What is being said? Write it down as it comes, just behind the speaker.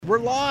We're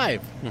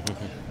live.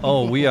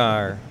 Oh, we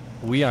are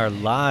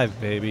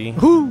live, baby.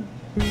 Woo.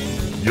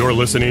 You're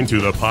listening to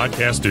the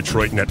Podcast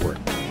Detroit Network.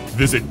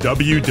 Visit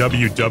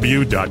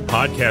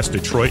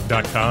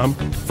www.podcastdetroit.com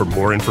for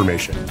more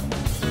information.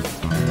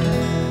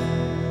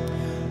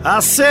 I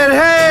said,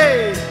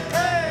 hey,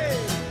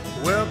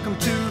 welcome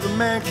to the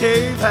Man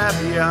Cave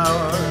Happy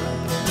Hour.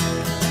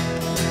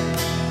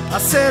 I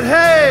said,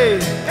 hey,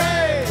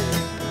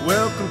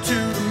 welcome to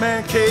the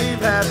Man Cave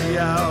Happy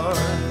Hour.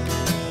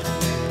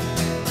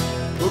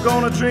 We're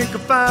gonna drink a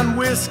fine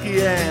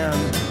whiskey and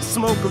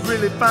smoke a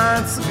really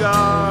fine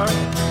cigar.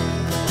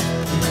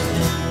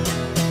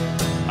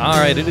 All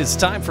right, it is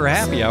time for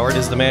Happy Hour. It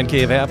is the Man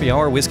Cave Happy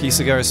Hour. Whiskey,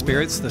 cigars,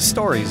 spirits, the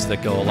stories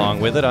that go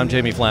along with it. I'm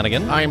Jamie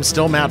Flanagan. I am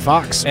still Matt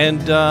Fox. And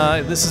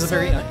this is a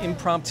very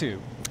impromptu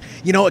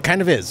You know, it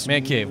kind of is.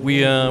 Man Cave.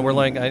 We're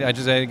like, I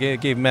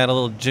gave Matt a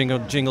little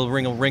jingle,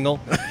 ringle.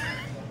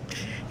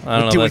 I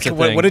don't know, that's a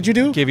thing. What did you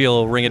do? Give you a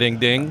little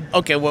ring-a-ding-ding.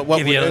 Okay, what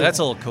that's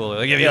a little cool.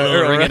 I gave you a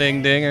little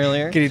ring-a-ding-ding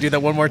earlier. Can you do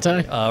that one more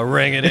time?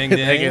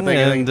 Ring-a-ding-ding.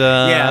 And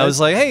I was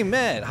like, hey,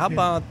 Matt, how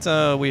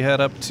about we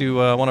head up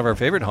to one of our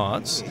favorite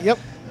haunts? Yep.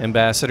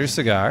 Ambassador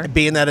Cigar.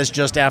 Being that it's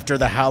just after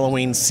the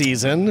Halloween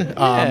season,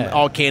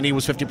 all candy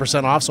was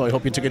 50% off, so I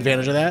hope you took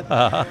advantage of that.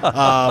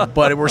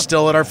 But we're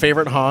still at our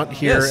favorite haunt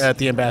here at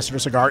the Ambassador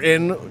Cigar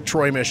in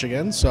Troy,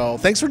 Michigan. So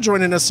thanks for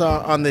joining us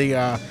on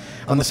the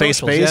face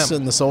space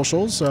and the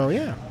socials. So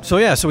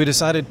we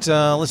decided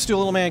let's do a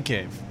little man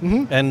cave,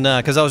 and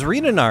because I was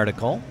reading an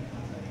article,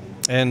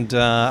 and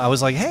I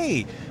was like,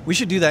 hey, we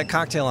should do that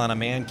cocktail on a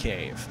man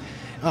cave.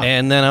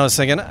 And then I was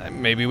thinking,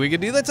 maybe we could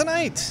do that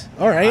tonight.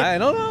 All right. I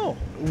don't know.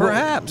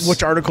 Perhaps.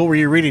 Which article were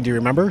you reading? Do you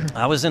remember?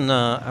 I was in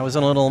a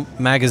little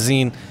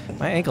magazine.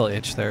 My ankle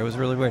itched there. It was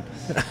really weird.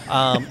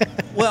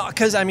 Well,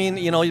 because, I mean,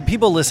 you know,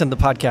 people listen to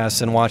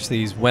podcasts and watch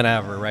these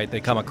whenever, right? They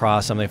come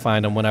across them. They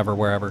find them whenever,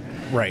 wherever.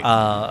 Right.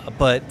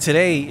 But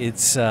today,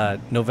 it's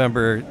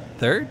November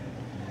 3rd?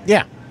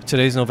 Yeah.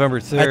 Today's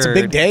November 3rd. That's a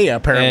big day,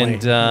 apparently,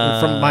 and,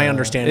 from my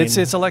understanding.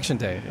 It's election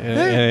day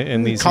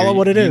in these call it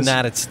what it is.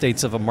 United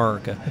States of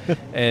America.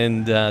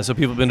 And so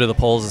people have been to the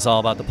polls. It's all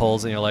about the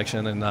polls and the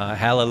election. And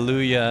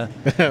hallelujah.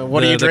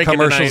 What are you drinking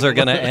The commercials tonight? are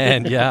going to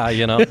end. Yeah,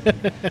 you know.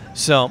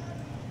 So,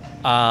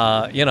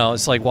 you know,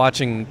 it's like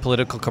watching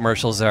political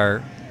commercials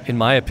are, in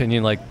my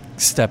opinion, like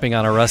stepping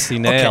on a rusty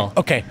nail.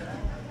 Okay.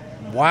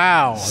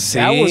 Wow, See?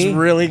 that was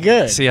really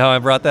good. See how I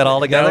brought that all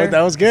together?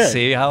 That was good.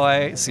 See how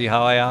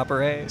I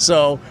operate?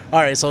 So, all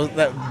right, so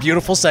that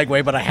beautiful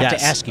segue, but I have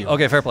to ask you.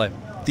 Okay, fair play.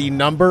 The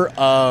number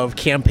of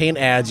campaign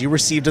ads you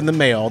received in the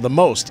mail, the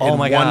most in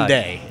one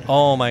day.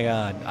 Oh, my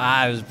God.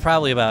 It was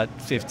probably about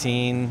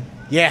 15.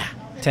 Yeah.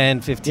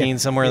 10, 15,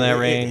 somewhere in that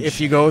range.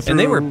 If you go through. And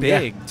they were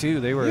big, too.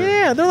 They were.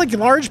 Yeah, they're like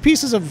large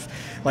pieces of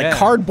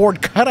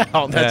cardboard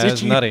cutout. That's it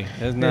was nutty.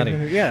 It was nutty.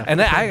 Yeah.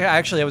 And I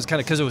was kind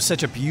of, because it was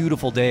such a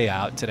beautiful day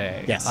out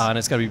today. Yes. And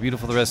it's going to be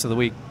beautiful the rest of the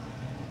week.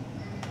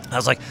 I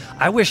was like,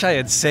 I wish I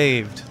had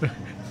saved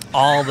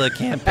all the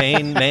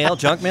campaign mail,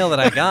 junk mail that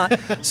I got,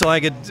 so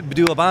I could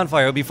do a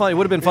bonfire. It would be fun. It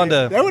would have been fun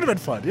to. That would have been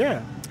fun,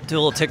 yeah. Do a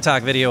little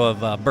TikTok video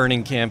of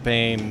burning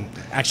campaign.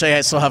 Actually,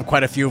 I still have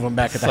quite a few of them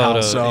back at the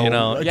photo, house, so you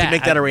know, I can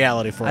make that a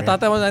reality for you. But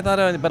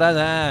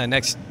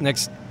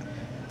next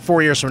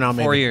 4 years from now,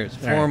 maybe. 4 years.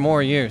 All right. 4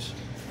 more years.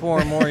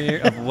 4 more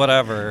years of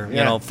whatever. You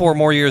know, 4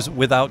 more years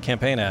without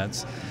campaign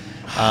ads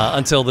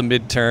until the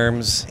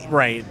midterms.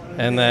 Right.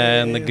 And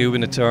then the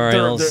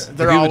gubernatorials.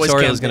 They're the always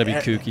gubernatorial is going to be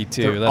kooky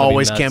too. They're That'll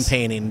always be nuts.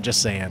 campaigning.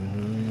 Just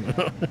saying.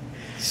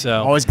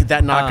 So always get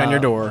that knock on your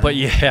door. But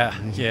yeah.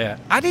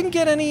 I didn't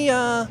get any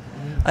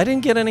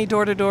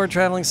door-to-door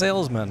traveling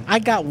salesmen. I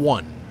got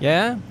one.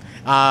 Yeah.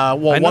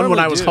 One when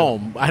I was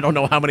home. I don't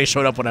know how many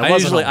showed up when I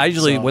wasn't home. I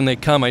usually when they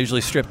come, I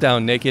usually strip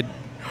down naked.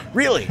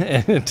 Really?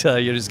 And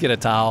you just get a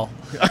towel,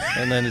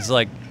 and then it's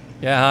like,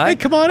 yeah, hi. Hey,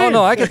 come on in. Oh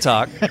no, I could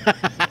talk.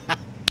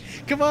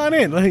 Come on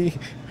in. Is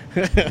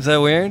that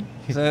weird?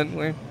 Is that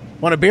weird?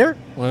 Want a beer?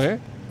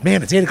 Weird?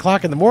 Man, it's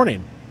 8:00 in the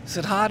morning. Is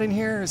it hot in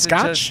here? Is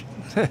Scotch?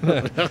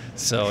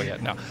 So yeah,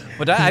 no.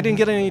 But I didn't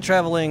get any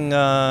traveling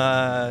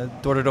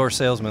door-to-door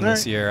salesmen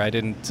this year. I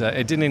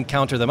didn't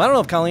encounter them. I don't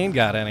know if Colleen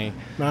got any.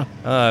 No.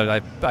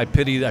 I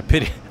pity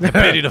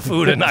the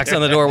food that knocks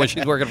on the door when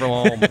she's working from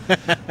home.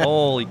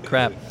 Holy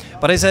crap!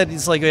 But I said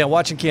it's like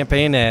watching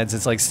campaign ads.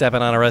 It's like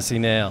stepping on a rusty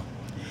nail.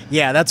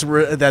 Yeah, that's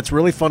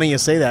really funny you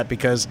say that,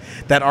 because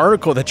that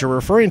article that you're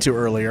referring to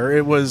earlier,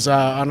 it was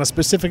on a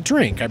specific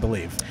drink, I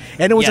believe,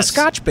 and it was a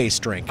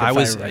Scotch-based drink.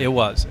 It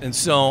was, and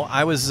so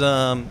I was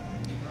in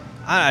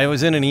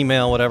an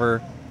email,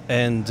 whatever,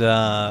 and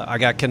I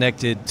got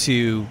connected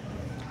to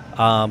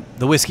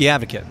the Whiskey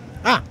Advocate.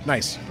 Ah,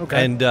 nice.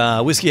 Okay. And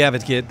Whiskey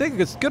Advocate, they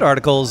get good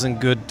articles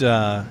and good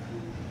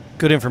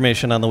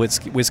information on the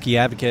Whiskey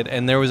Advocate,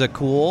 and there was a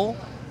cool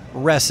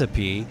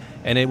recipe.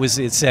 And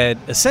it said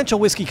essential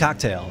whiskey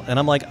cocktail, and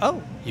I'm like,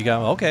 oh, you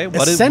go, okay.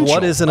 What is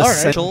an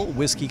essential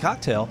whiskey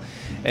cocktail?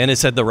 And it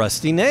said the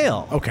Rusty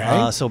Nail.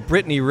 Okay. So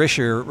Brittany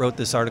Risher wrote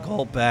this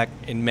article back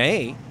in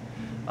May.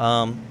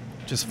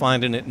 Just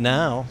finding it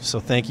now. So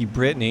thank you,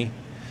 Brittany.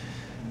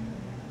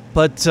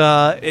 But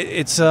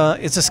it's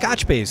a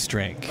Scotch-based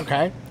drink.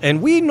 Okay.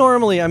 And we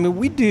normally,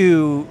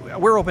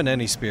 we're open to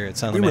any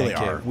spirits on the We Man really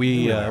Cave.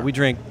 are.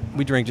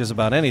 We drink just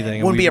about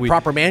anything. Wouldn't be a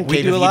proper Man We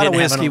Cave do if a you lot of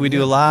didn't have whiskey. an- We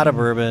do a lot of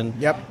bourbon.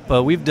 Yep.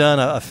 But we've done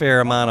a fair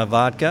amount of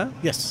vodka.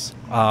 Yes.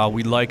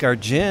 We like our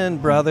gin,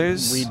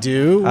 brothers. We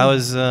do. I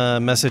was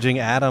messaging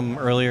Adam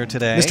earlier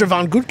today. Mr.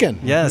 Von Gutken.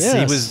 Yes,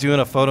 he was doing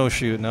a photo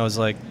shoot, and I was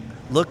like,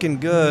 looking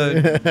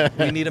good.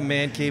 We need a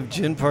Man Cave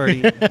gin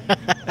party.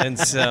 And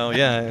so,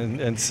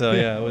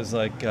 it was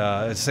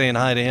like saying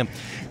hi to him.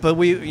 But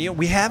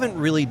we haven't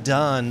really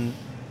done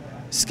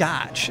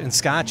Scotch and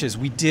Scotches.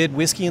 We did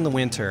whiskey in the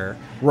winter,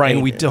 right?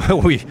 And we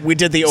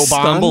did the Oban.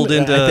 Stumbled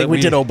into. I think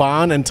we did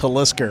Oban and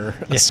Talisker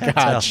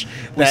Scotch.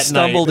 We that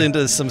stumbled night.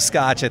 into some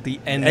Scotch at the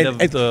end of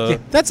the. Yeah,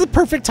 that's the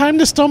perfect time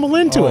to stumble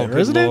into it, good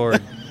isn't Lord.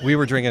 it? We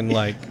were drinking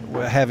like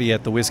heavy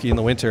at the whiskey in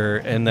the winter,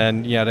 and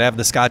then to have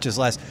the Scotches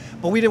last.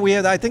 But we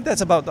had. I think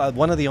that's about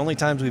one of the only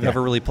times we've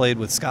ever really played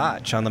with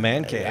Scotch on the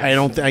Man Cave.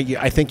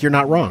 I think you're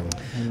not wrong.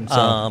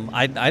 So.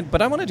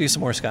 But I want to do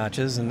some more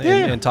Scotches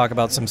and talk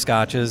about some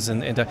Scotches,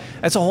 and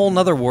that's a whole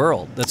nother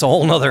world. That's a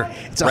whole nother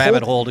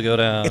rabbit hole to go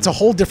down. It's a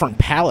whole different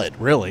palate,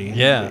 really.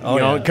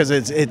 Yeah. Because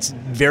it's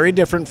very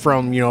different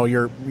from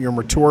your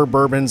mature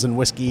bourbons and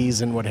whiskeys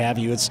and what have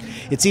you.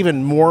 It's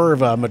even more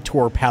of a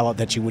mature palate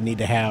that you would need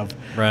to have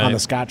on the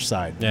Scotch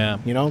side. Yeah.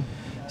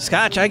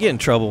 Scotch, I get in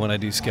trouble when I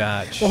do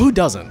Scotch. Well, who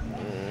doesn't?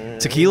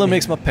 Tequila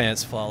makes my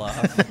pants fall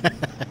off.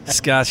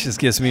 Scotch just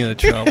gets me into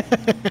trouble.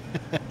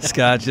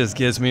 Scotch just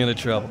gets me into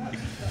trouble.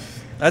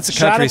 That's a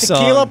country Shot of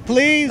tequila, song.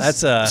 please.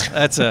 That's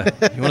a.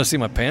 You want to see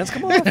my pants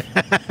come off?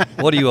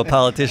 What are you, a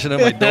politician at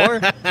my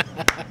door?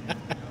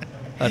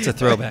 That's a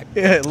throwback.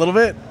 Yeah, a little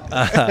bit.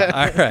 All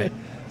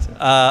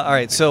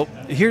right. So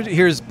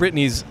here's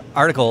Brittany's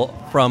article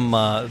from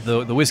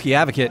the Whiskey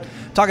Advocate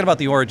talking about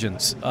the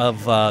origins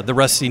of the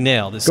Rusty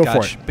Nail, the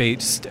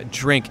Scotch-based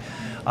drink.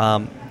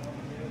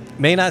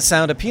 May not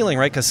sound appealing,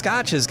 right? Because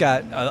Scotch has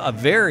got a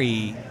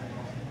very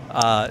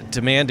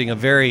demanding, a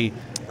very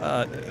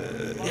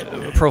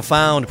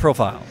profound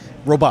profile.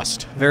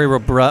 Robust. Very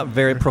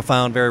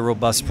profound, very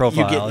robust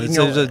profile.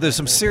 There's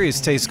some serious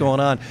taste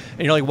going on.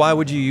 And you're like, why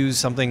would you use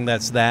something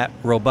that's that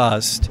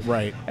robust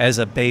as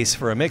a base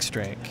for a mixed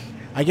drink?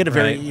 I get a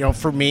very,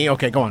 for me,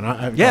 okay, go on.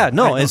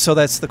 And so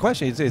that's the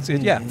question.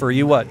 For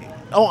you, what?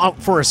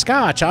 For a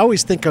Scotch, I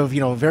always think of,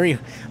 very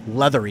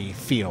leathery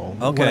feel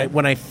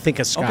when I think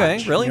of Scotch.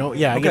 Okay, really?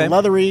 I get a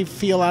leathery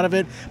feel out of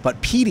it,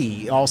 but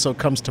peaty also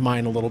comes to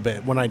mind a little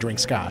bit when I drink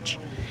Scotch.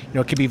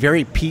 It can be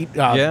very peat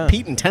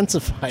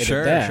intensified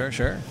at that.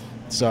 Sure.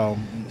 So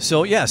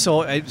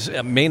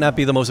it may not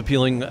be the most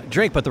appealing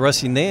drink, but the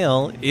Rusty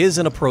Nail is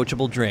an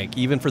approachable drink,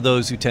 even for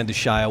those who tend to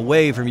shy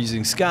away from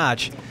using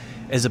Scotch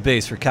as a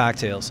base for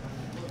cocktails.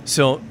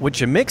 So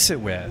what you mix it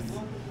with,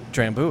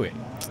 Drambuie.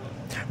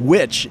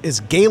 Which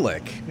is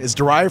Gaelic, is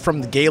derived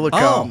from the Gaelic,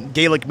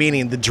 Gaelic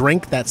meaning the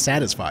drink that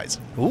satisfies.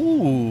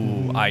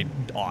 Ooh, I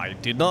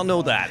did not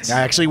know that.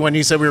 Actually, when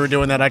you said we were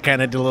doing that, I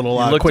kind of did a little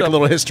quick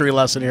little history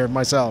lesson here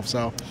myself.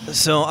 So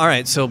all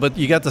right. But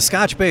you got the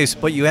Scotch base,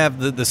 but you have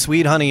the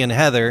sweet honey and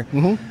heather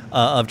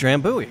of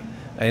Drambuie,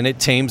 and it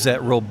tames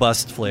that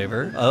robust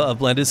flavor of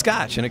blended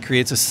Scotch, and it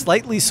creates a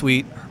slightly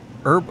sweet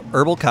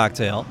herbal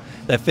cocktail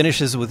that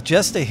finishes with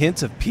just a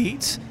hint of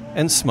peat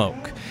and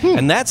smoke.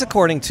 And that's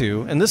according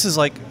to, and this is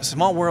like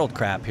small world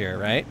crap here,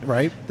 right?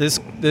 Right.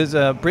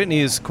 Brittany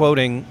is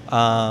quoting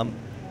a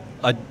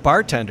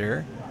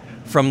bartender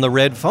from the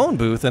Red Phone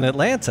booth in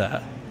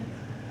Atlanta,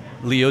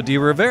 Leo Di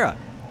Rivera.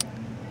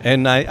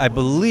 And I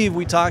believe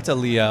we talked to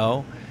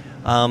Leo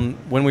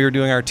when we were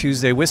doing our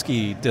Tuesday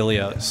whiskey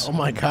dilios. Oh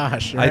my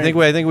gosh! Right? I think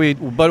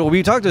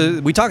we talked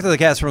to the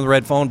cast from the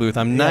Red Phone booth.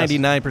 I'm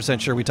 99%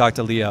 sure we talked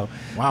to Leo.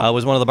 Wow,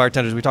 was one of the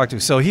bartenders we talked to.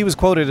 So he was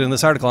quoted in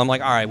this article. I'm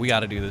like, all right, we got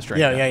to do this drink.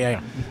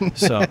 Yeah.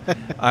 So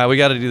we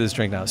got to do this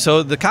drink now.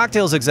 So the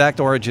cocktail's exact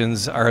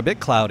origins are a bit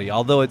cloudy,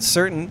 although it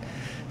certainly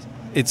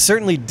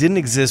didn't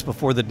exist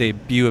before the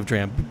debut of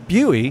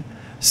Drambuie.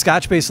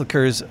 Scotch-based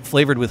liqueurs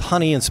flavored with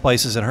honey and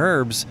spices and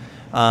herbs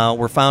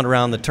were found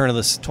around the turn of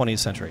the 20th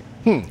century.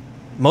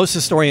 Most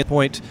historians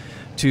point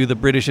to the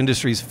British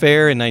Industries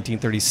Fair in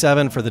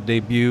 1937 for the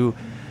debut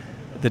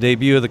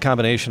of the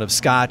combination of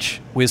Scotch,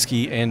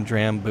 whiskey, and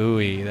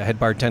Drambuie. The head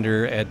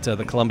bartender at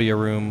the Columbia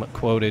Room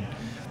quoted,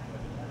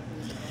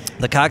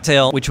 "The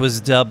cocktail, which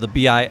was dubbed the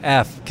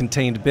BIF,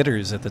 contained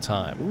bitters at the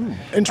time.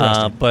 Ooh,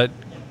 interesting. But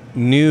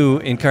new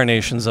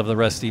incarnations of the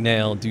Rusty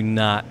Nail do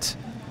not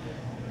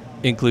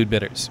include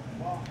bitters."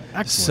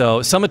 Excellent.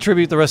 So some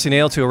attribute the Rusty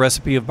Nail to a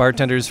recipe of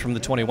bartenders from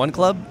the 21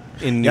 Club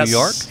in New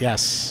York.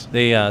 Yes.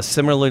 They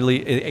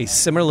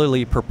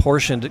similarly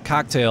proportioned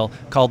cocktail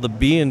called the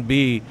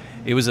B&B.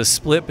 It was a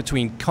split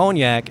between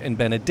cognac and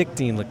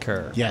Benedictine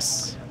liqueur.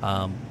 Yes.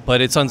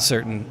 But it's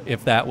uncertain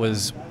if that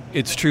was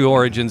its true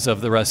origins of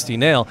the Rusty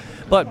Nail.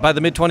 But by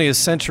the mid-20th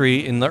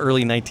century, in the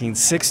early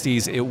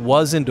 1960s, it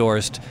was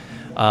endorsed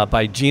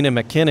by Gina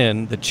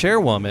McKinnon, the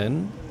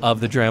chairwoman of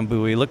the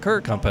Drambuie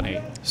Liqueur Company.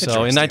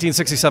 So in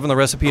 1967, the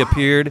recipe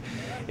appeared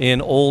in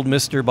Old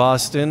Mr.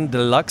 Boston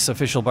Deluxe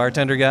Official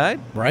Bartender Guide.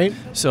 Right.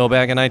 So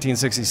back in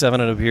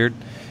 1967, it appeared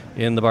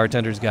in the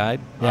Bartender's Guide.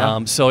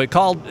 Yeah. So it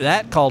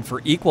called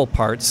for equal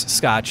parts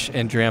Scotch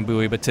and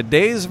Drambuie, but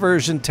today's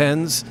version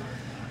tends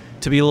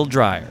to be a little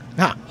drier.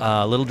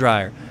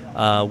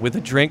 With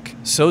a drink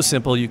so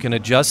simple, you can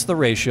adjust the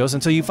ratios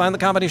until you find the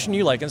combination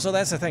you like. And so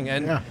that's the thing.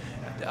 And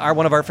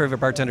one of our favorite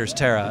bartenders,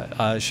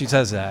 Tara, she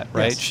says that,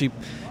 right? Yes.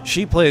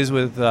 She plays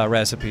with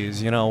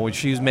recipes. When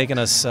she's making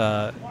us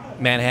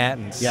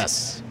Manhattans,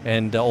 yes,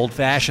 and old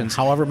fashions,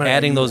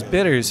 adding those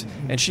bitters,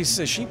 and she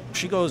says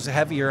she goes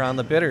heavier on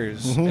the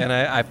bitters, and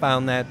I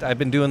found that I've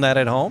been doing that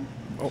at home.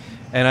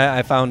 And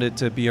I found it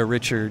to be a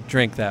richer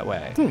drink that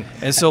way.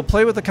 And so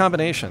play with the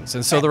combinations.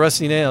 And so the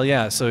Rusty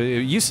Nail, so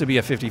it used to be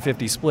a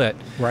 50-50 split.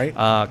 Right.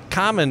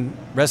 Common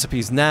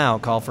recipes now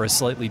call for a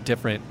slightly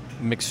different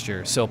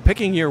mixture. So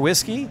picking your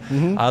whiskey,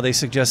 they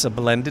suggest a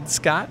blended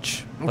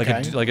Scotch, like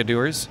a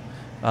Dewar's.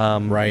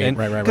 Right.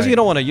 Because you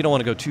don't want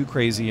to go too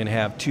crazy and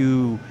have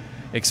too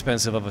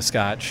expensive of a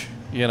Scotch.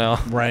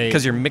 Right.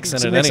 Because you're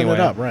mixing it mixing anyway.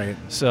 It up, right.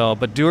 So,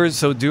 but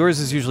Dewar's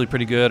is usually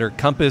pretty good, or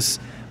Compass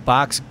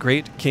Box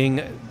Great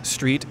King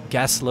Street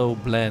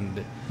Gaslow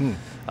Blend.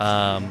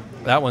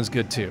 That one's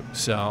good too.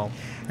 So,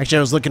 actually,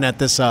 I was looking at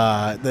this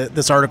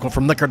this article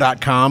from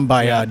Liquor.com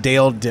by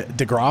Dale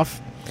DeGroff,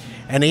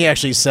 and he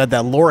actually said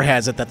that lore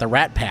has it that the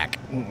Rat Pack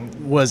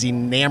was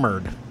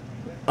enamored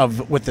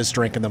with this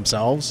drink in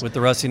themselves. With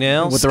the Rusty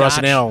Nail? With the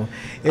Rusty Nail.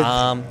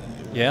 I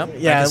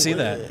can see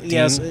that.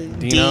 Yes,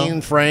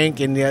 Dean, Frank,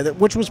 and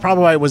which was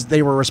probably why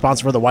they were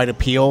responsible for the wide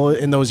appeal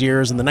in those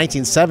years. In the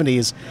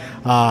 1970s,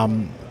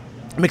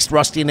 mixed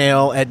Rusty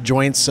Nail at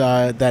joints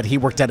that he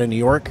worked at in New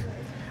York.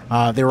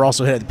 They were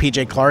also hit at the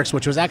P.J. Clark's,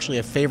 which was actually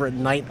a favorite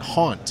late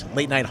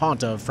night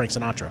haunt of Frank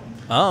Sinatra.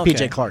 Oh, okay.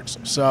 P.J. Clark's.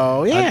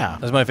 So, yeah.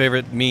 That's my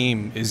favorite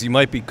meme, is you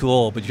might be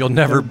cool, but you'll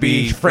never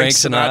be Frank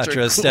Sinatra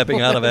cool.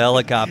 Stepping out of a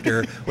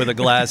helicopter with a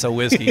glass of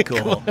whiskey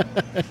cool.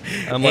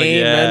 I'm like,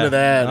 amen to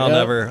that.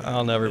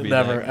 I'll never be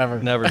that. Ever.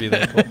 Never be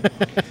that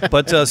cool.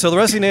 But so the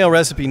Rusty Nail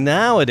recipe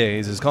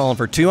nowadays is calling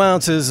for 2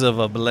 ounces of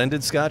a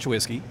blended Scotch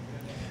whiskey,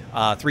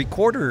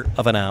 3/4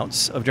 of an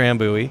ounce of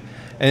Drambuie,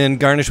 and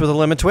garnish with a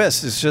lemon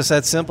twist. It's just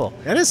that simple.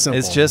 It is simple.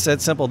 It's just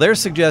that simple. They're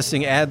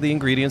suggesting add the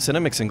ingredients in a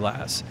mixing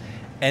glass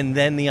and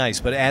then the ice.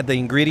 But add the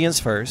ingredients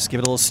first, give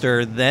it a little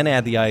stir, then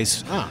add the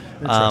ice.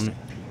 Interesting.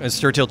 And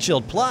stir till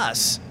chilled.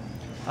 Plus,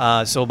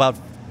 so about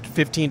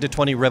 15 to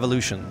 20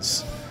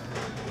 revolutions.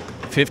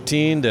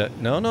 15 to...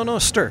 No,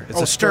 stir.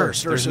 It's a stir.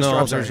 It's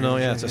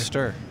a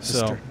stir.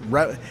 So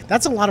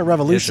that's a lot of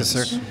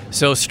revolutions.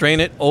 So strain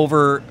it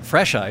over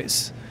fresh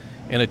ice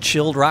in a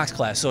chilled rocks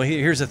glass. So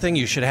here's the thing: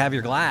 you should have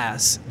your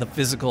glass, the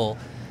physical,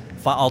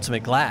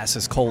 ultimate glass,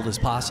 as cold as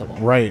possible.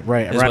 Right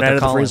out of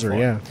the freezer.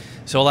 Yeah.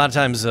 So a lot of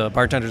times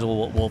bartenders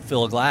will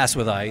fill a glass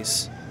with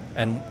ice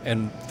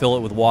and fill it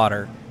with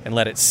water and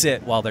let it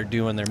sit while they're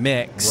doing their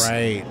mix.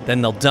 Right.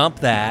 Then they'll dump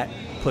that,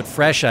 put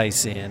fresh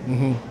ice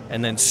in,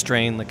 and then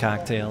strain the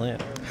cocktail in.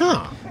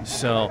 Huh.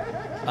 So,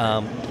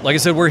 like I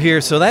said, we're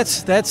here. So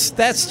that's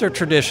their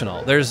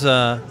traditional. There's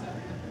a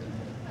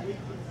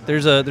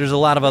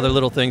lot of other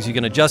little things. You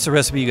can adjust the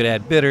recipe. You could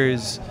add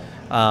bitters.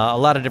 A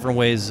lot of different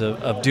ways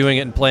of doing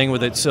it and playing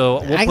with it.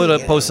 So we'll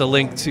post a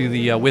link to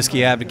the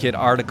Whiskey Advocate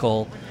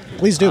article.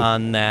 Please do.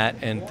 On that.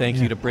 And thank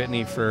you to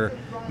Brittany for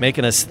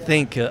making us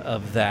think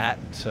of that.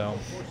 So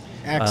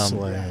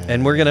excellent.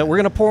 And we're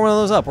gonna pour one of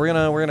those up. We're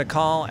gonna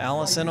call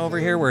Allison over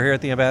here. We're here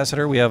at the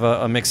Ambassador. We have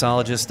a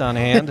mixologist on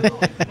hand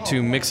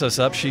to mix us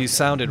up. She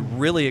sounded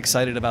really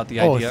excited about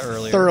the idea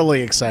earlier.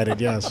 Thoroughly excited.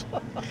 Yes.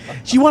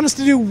 She want us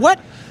to do what?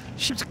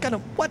 She's gonna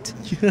what?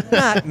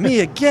 Not me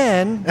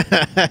again.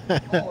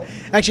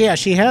 Actually, yeah,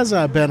 she has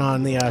been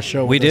on the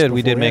show. We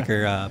did make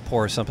her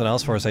pour something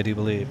else for us, I do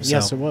believe. So,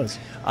 yes, it was.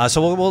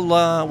 So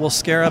we'll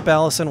scare up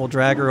Allison. We'll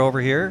drag her over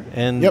here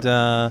and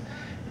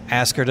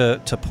ask her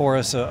to pour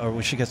us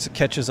when she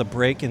catches a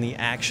break in the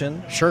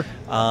action. Sure.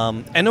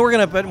 And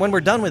then but when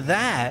we're done with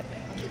that,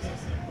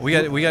 we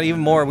got even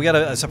more. We got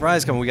a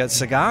surprise coming. We got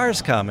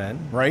cigars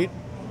coming. Right.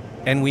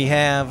 And we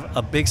have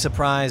a big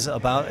surprise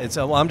about it.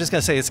 So, I'm just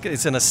going to say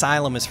it's an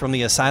Asylum. It's from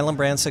the Asylum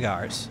brand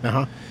cigars.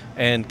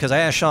 And because I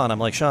asked Sean, I'm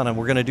like, Sean,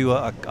 we're going to do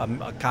a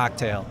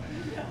cocktail.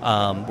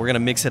 We're going to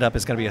mix it up.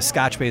 It's going to be a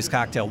Scotch-based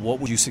cocktail. What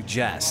would you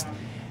suggest?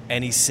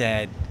 And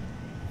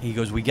he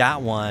goes, we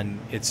got one.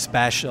 It's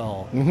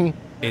special.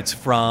 It's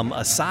from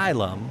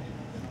Asylum.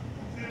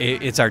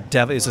 It's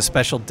a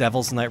special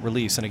Devil's Night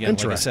release. And again,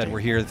 like I said, we're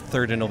here the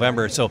 3rd of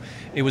November. So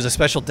it was a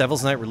special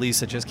Devil's Night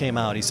release that just came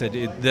out. He said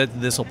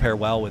this will pair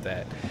well with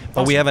it.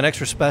 But we have an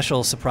extra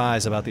special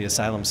surprise about the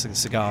Asylum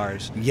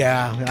cigars.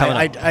 Yeah,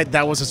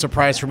 that was a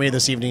surprise for me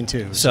this evening,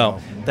 too. So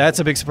that's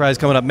a big surprise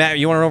coming up. Matt,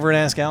 you want to run over and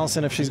ask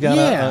Allison if she's got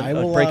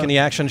a break in the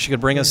action? She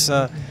could bring us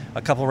a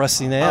couple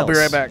Rusty Nails. I'll be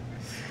right back.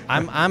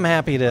 I'm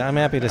happy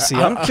to see.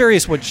 I'm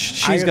curious what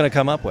she's going to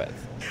come up with.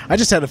 I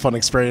just had a fun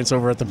experience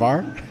over at the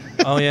bar.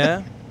 Oh,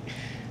 yeah?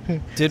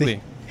 Did we?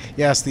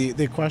 Yes,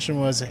 the question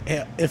was,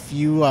 if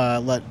you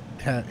let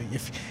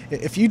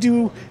if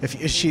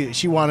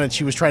she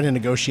was trying to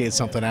negotiate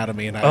something out of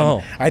me, and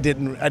I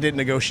didn't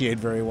negotiate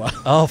very well.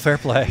 Oh, fair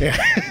play. Yeah.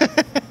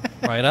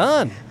 Right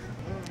on.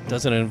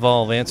 Doesn't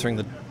involve answering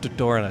the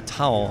door in a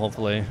towel,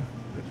 hopefully.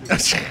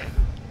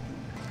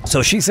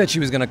 So she said she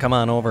was going to come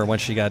on over when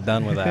she got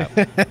done with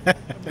that.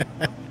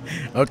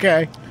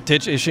 Okay.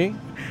 Titch, is she?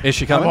 Is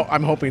she coming?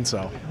 I'm hoping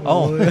so.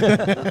 Oh.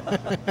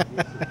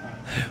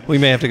 We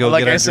may have to go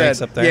get our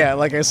drinks up there. Yeah,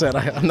 like I said,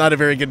 I'm not a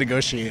very good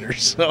negotiator,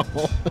 so.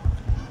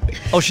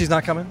 Oh, she's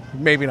not coming?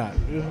 Maybe not.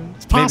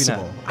 It's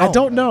possible. Maybe not. I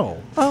don't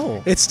know.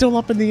 Oh. It's still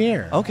up in the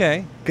air.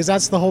 Okay. Because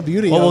that's the whole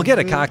beauty. Well, we'll get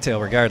a cocktail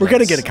regardless. We're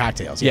going to get a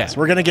cocktail. Yes.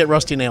 We're going to get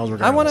Rusty Nails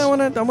regardless. I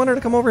want her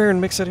to come over here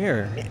and mix it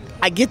here.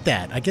 I get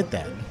that.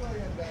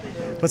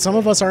 But some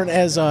of us aren't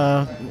as.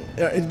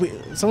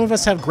 Some of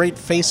us have great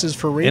faces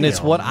for radio. And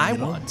it's what I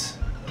want.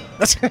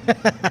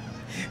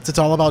 It's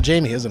all about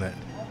Jamie, isn't it?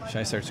 Should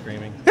I start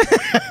screaming?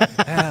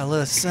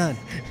 Allison,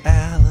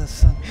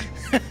 Allison.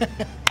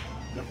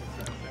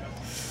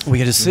 We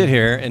could just sit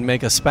here and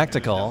make a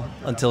spectacle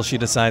until she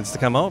decides to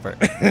come over.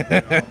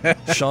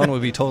 Sean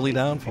would be totally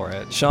down for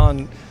it.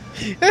 Sean,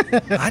 he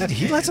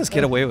lets us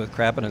get away with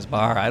crap in his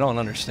bar. I don't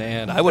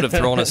understand. I would have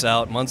thrown us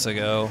out months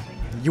ago.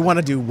 You want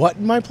to do what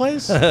in my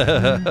place?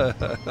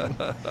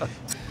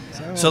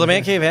 So the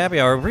Man Cave Happy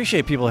Hour,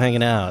 appreciate people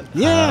hanging out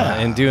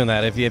and doing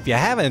that. If you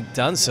haven't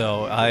done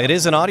so, it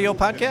is an audio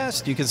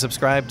podcast. You can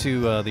subscribe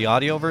to the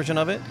audio version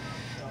of it.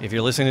 If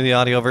you're listening to the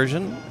audio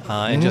version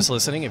and just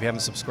listening, if you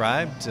haven't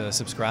subscribed,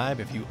 subscribe.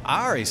 If you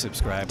are a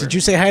subscriber. Did you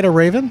say hi to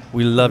Raven?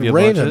 We love you,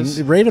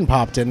 bunches. Raven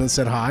popped in and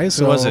said hi.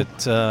 So who was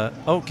it?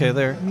 Okay,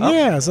 there.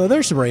 Yeah, so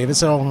there's Raven.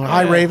 So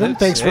hi, Raven.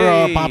 Thanks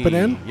for popping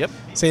in. Yep.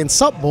 Saying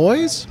sup,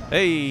 boys.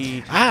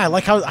 Hey. I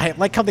like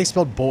how they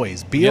spelled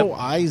boys.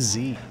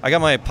 B-O-I-Z. I got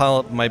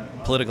my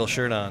political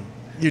shirt on.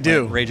 You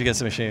do. Rage Against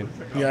the Machine.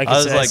 Yeah,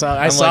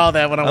 I saw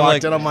that when I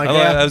walked in. I'm like,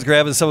 I was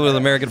grabbing someone with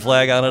an American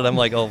flag on it. I'm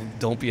like, oh,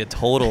 don't be a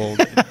total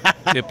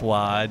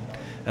dipwad.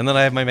 And then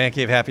I have my Man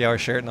Cave Happy Hour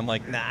shirt, and I'm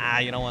like, nah,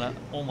 you don't want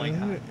to. Oh my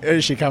God.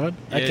 Is she coming?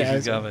 Yeah,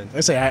 she's coming.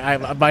 I say,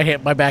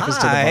 my back is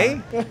to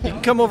the bar. You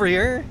can come over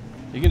here.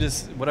 You can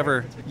just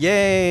whatever.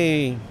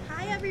 Yay!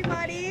 Hi,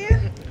 everybody.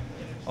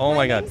 Oh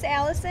my God. My name's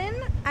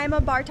Allison. I'm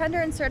a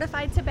bartender and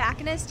certified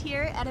tobacconist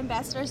here at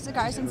Ambassador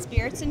Cigars and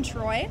Spirits in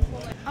Troy.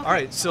 Okay. All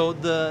right, so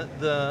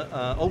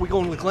we're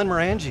going with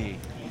Glenmorangie.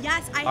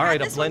 Yes, I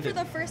had this one for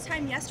the first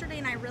time yesterday,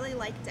 and I really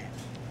liked it.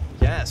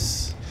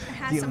 Yes. It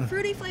has some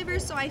fruity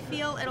flavors, so I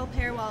feel it'll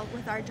pair well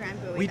with our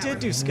Drambuie. We did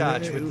do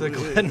scotch with the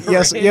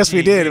Glenmorangie. Yes,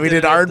 we did. We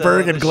did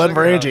Ardbeg and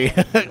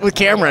Glenmorangie with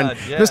Cameron,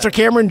 Mr.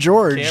 Cameron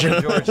George.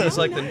 Cameron George, he's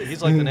like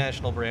the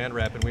national brand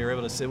rep, and we were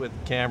able to sit with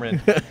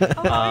Cameron.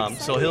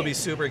 So he'll be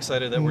super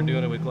excited that we're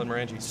doing it with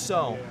Glenmorangie.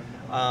 So,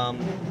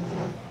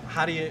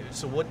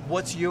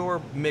 what's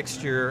your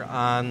mixture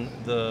on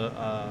the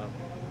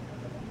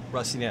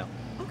Rusty Nail?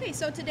 Okay,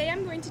 so today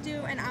I'm going to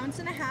do 1.5 ounces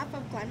of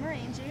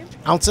Glenmorangie.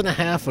 1.5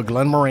 ounces of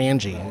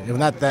Glenmorangie.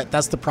 And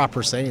that's the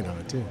proper saying of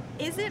it, too.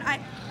 Is it?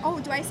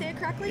 Do I say it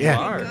correctly?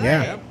 Yeah. Okay,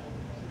 Yeah.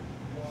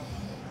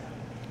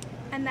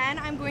 And then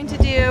I'm going to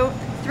do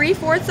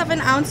 3/4 of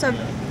an ounce of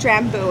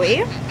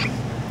Drambuie.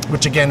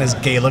 Which, again, is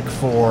Gaelic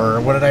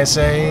for, what did I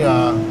say?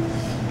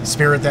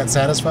 Spirit that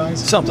satisfies?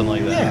 Something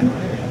like that.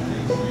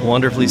 Yeah.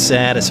 Wonderfully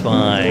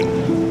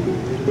satisfying.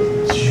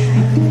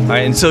 All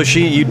right, and so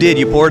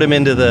you poured them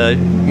into the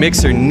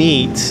mixer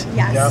neat.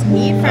 Yes,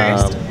 neat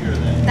first.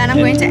 Then I'm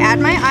going to add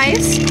my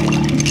ice.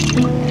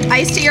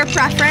 Ice to your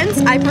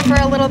preference. I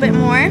prefer a little bit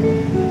more.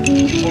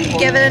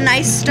 Give it a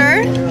nice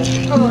stir.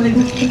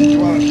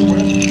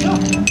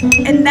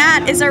 And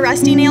that is a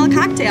Rusty Nail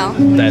cocktail.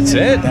 That's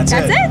it? That's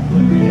it.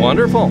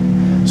 Wonderful.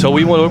 So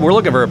we're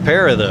looking for a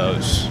pair of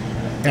those.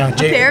 Yeah, a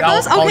pair of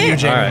those? Okay. All you,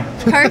 Jamie. All right.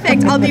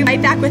 Perfect. I'll be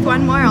right back with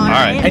one more, all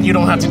right? And you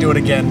don't have to do it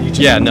again. You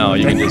can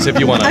just, if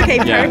you want to. Okay,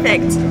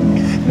 perfect.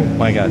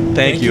 My God.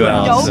 Thank you,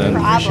 Allison. No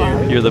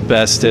problem. You're the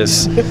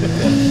bestest.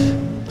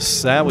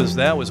 That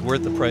was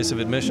worth the price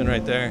of admission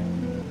right there.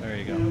 There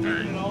you go.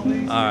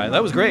 All right,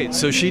 that was great.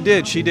 So she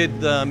did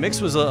the mix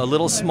was a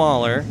little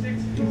smaller.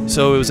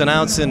 So it was 1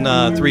 ounce and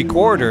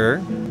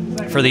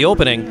 3/4 for the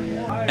opening,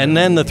 and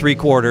then the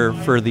 3/4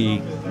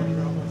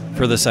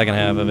 for the second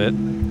half of it.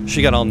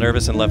 She got all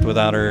nervous and left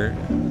without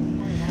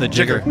the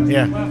jigger.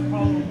 Yeah.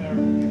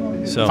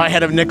 So if I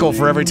had a nickel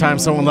for every time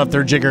someone left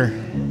their jigger,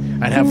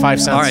 I'd have 5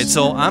 cents. All right,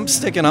 so I'm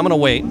going to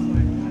wait.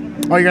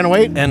 Oh, you're going to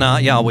wait? And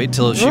I'll wait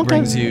till she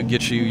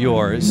gets you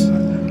yours.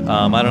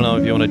 I don't know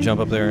if you want to jump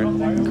up there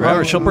and grab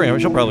her. She'll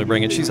probably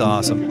bring it. She's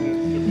awesome.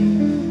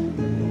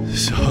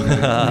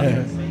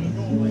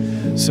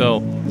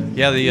 So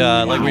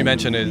yeah, like we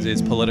mentioned,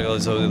 it's political.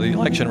 So the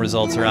election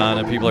results are on,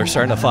 and people are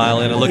starting to file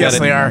in and look at it. Yes,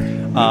 they are.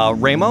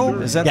 Ramo,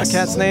 is that the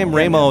cat's name?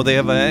 Ramo. They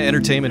have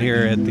entertainment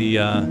here at the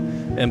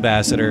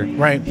Ambassador.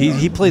 Right.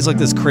 He plays like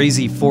this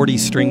crazy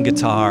 40-string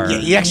guitar. Yeah,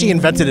 he actually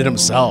invented it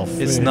himself.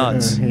 It's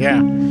nuts.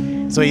 Yeah.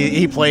 So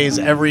he plays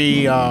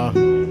every note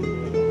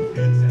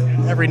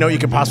you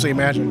could possibly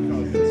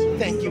imagine.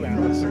 Thank you,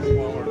 Alice.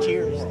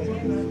 Cheers.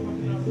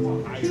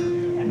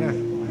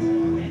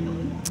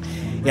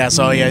 Yeah,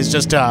 so he's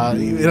just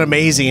an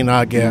amazing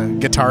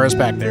guitarist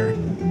back there.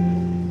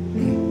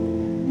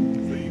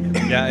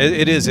 Yeah,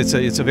 it is.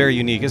 It's a very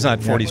unique. It's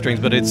not 40 strings,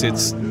 but it's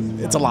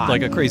a lot.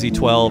 Like a crazy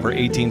 12 or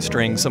 18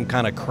 strings, some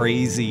kind of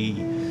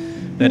crazy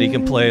that he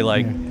can play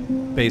like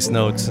bass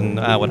notes and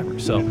whatever.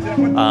 So,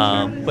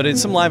 but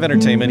it's some live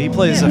entertainment. He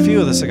plays a few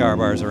of the cigar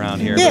bars around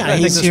here. Yeah, I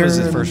think this was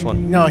his first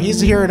one. No,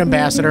 he's here at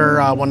Ambassador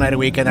one night a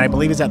week, and I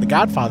believe he's at the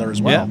Godfather as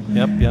well.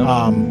 Yep.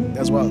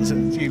 As well, so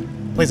he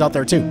plays out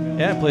there too.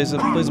 Yeah, plays a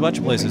bunch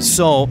of places.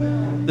 So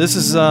this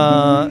is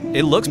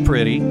it looks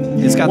pretty.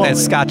 It's got that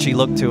scotchy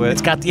look to it.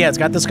 It's got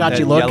the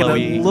scotchy look,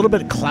 yellowy. and a little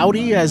bit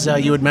cloudy, as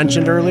you had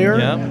mentioned earlier.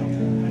 Yeah.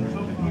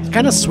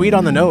 Kind of sweet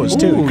on the nose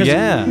too. Ooh,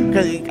 yeah.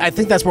 Cause I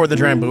think that's more the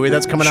Drambuie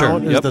that's coming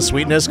out is the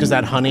sweetness, because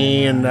that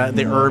honey and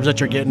the herbs that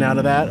you're getting out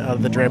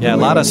of the Drambuie. Yeah, a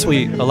lot of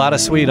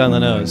sweet on the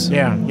nose.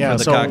 Yeah.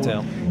 For the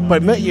cocktail.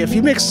 But if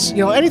you mix,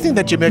 anything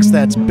that you mix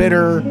that's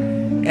bitter,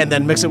 and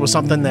then mix it with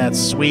something that's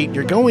sweet,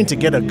 you're going to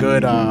get a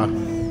good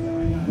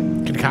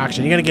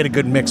concoction. You're going to get a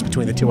good mix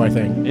between the two, I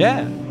think.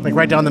 Yeah. Like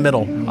right down the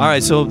middle. All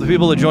right, so the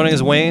people that are joining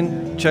us,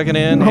 Wayne, checking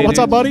in. Oh, hey, what's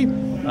up, buddy?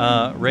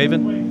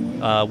 Raven.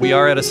 We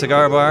are at a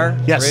cigar bar,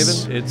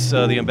 yes. Raven. It's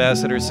the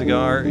Ambassador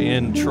Cigar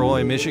in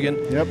Troy, Michigan.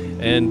 Yep.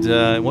 And,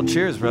 well,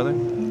 cheers, brother.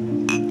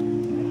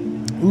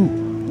 Ooh.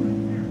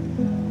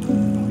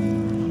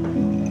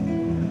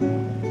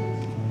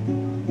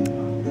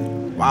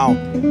 Wow.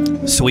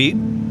 Sweet.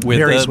 With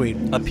very sweet.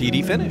 A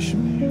peaty finish.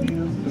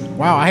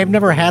 Wow, I have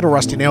never had a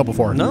rusty nail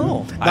before.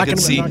 No. I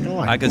could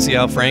see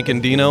how Frank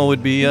and Dino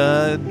would be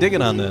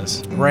digging on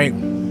this. Right.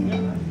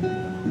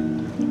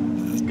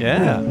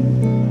 Yeah.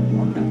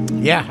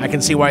 Yeah, I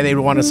can see why they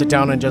would want to sit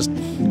down and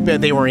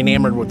they were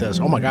enamored with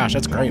this. Oh my gosh,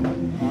 that's great.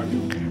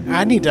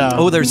 I need to...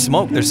 Oh, there's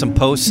smoke. There's some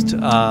post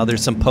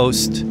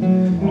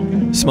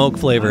smoke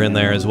flavor in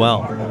there as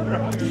well.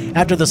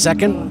 After the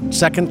second,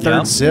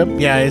 third sip,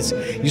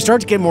 you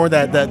start to get more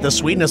that the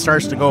sweetness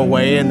starts to go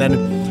away, and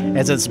then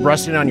as it's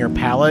resting on your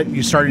palate,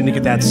 you're starting to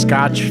get that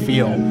Scotch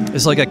feel.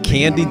 It's like a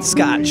candied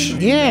Scotch.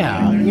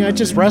 Yeah, it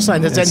just rests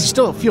on it, and you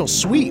still feel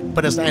sweet,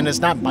 but it's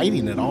not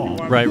biting at all.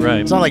 Right.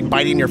 It's not like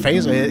biting your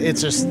face.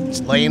 It's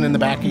just laying in the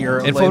back of your.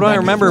 And from what I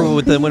remember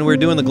when we were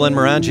doing the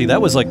Glenmorangie,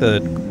 that was like the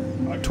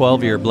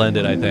 12-year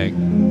blended, I think,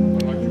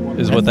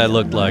 is what that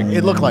looked like.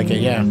 It looked like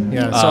it, yeah.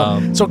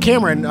 So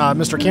Cameron,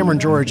 Mr. Cameron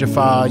George, if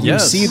you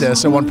see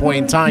this at one point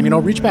in time,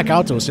 reach back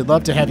out to us. We'd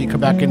love to have you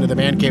come back into the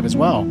Man Cave as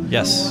well.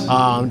 Yes.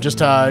 Just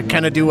to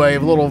kind of do a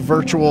little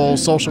virtual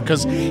social,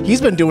 because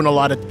he's been doing a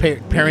lot of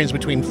pairings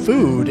between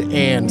food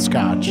and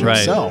Scotch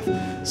himself.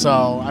 So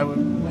I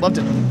would love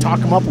to talk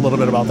him up a little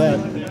bit about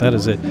that. That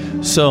is it.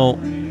 So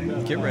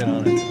get right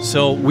on it.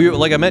 So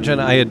like I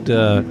mentioned,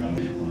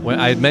 when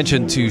I had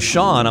mentioned to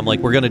Sean, I'm like,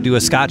 we're going to do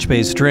a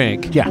Scotch-based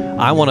drink. Yeah.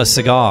 I want a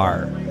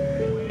cigar.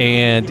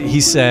 And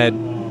he said,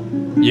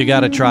 you got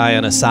to try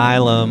an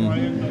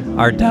Asylum,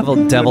 our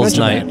Devil's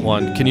Night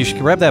one. Can you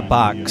grab that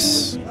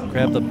box?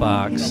 Grab the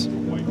box.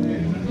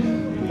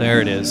 There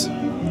it is.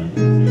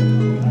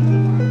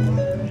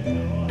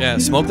 Yeah,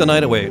 Smoke the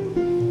Night Away.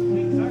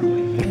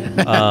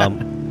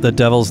 The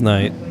Devil's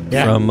Night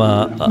from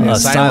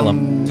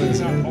Asylum.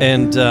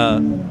 And...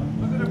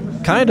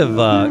 kind of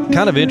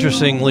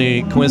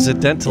interestingly,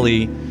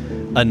 coincidentally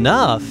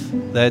enough,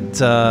 that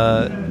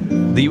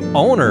the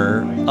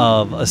owner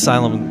of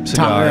Asylum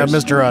Cigars,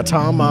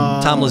 Tom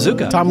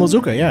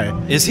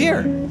Lazuka, is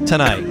here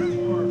tonight.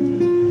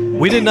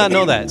 We did not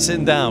know that.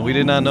 Sitting down, we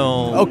did not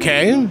know.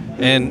 Okay.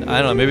 And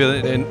I don't know, maybe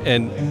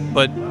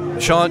but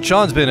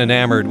Sean's been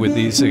enamored with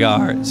these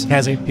cigars.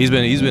 Has he? He's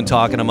been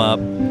talking them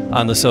up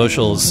on the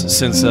socials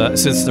since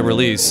the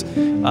release.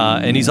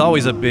 And he's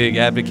always a big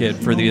advocate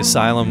for the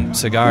Asylum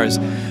cigars.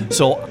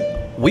 So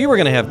we were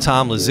going to have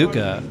Tom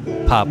Lazuka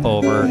pop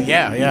over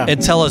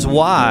and tell us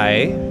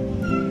why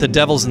the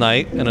Devil's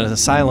Night and an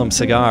Asylum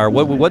cigar,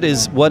 what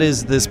is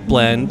this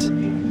blend,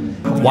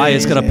 why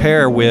it's going to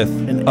pair with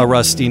a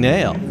rusty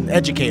nail.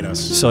 Educate us.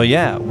 So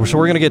we're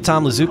going to get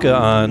Tom Lazuka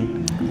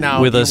on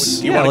with us.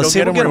 Do you want to go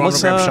get him?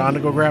 Let's grab Sean to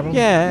go grab him?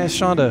 Yeah,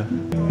 Sean to.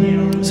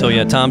 So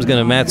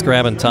Matt's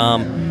grabbing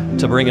Tom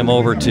to bring him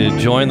over to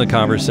join the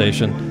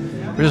conversation.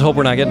 We just hope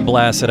we're not getting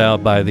blasted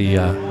out by the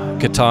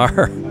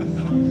guitar.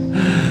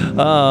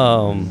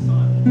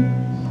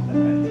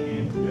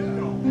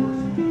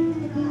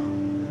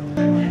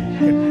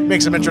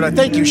 Make some introduction.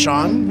 Thank you,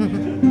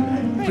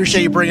 Sean.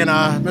 Appreciate you bringing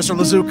Mr.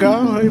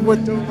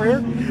 Lazuka over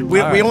here.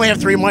 We only have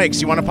 3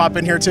 mics. You want to pop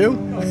in here too?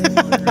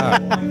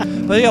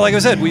 But like I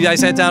said, I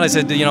sat down. I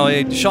said,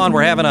 hey, Sean,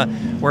 we're having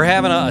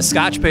a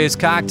Scotch-based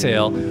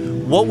cocktail.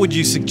 What would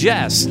you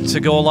suggest to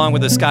go along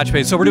with the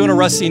Scotch-based? So we're doing a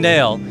rusty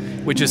nail,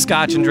 which is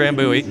Scotch and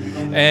Drambuie.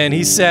 And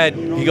he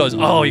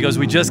goes,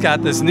 we just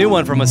got this new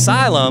one from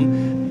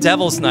Asylum,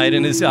 Devil's Night,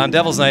 and on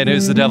Devil's Night, it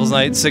was the Devil's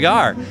Night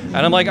cigar. And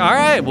I'm like, all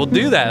right, we'll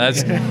do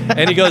that.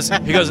 And he goes,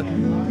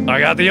 I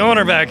got the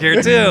owner back here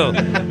too.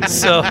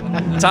 So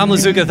Tom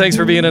Lazuka, thanks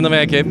for being in the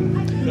Man Cave.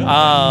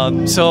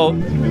 So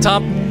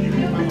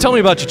Tom, tell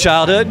me about your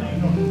childhood.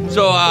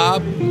 So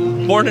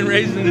born and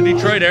raised in the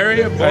Detroit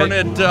area. Born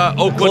at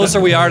Oakwood. The closer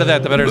we are to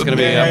that, the better it's going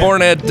to be. Yeah.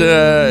 Born at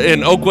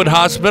in Oakwood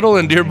Hospital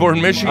in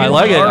Dearborn, Michigan. I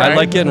like it. I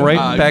like getting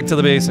right back to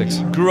the basics.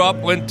 Grew up,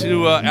 went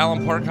to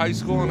Allen Park High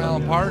School in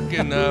Allen Park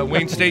and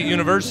Wayne State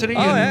University.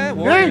 Oh, yeah,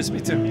 Warriors, me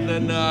too.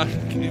 Then,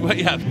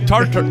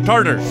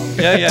 Tartars.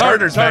 Yeah.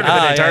 Tartars back in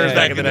the day. Tartars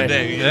back in the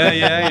day.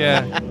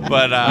 Yeah.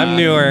 But I'm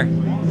newer.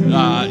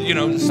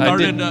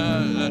 Started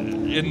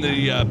in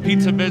the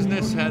pizza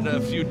business, had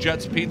a few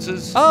Jets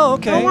pizzas. Oh,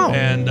 okay. Oh, wow.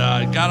 And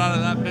got out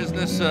of that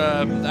business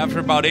after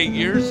about 8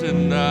 years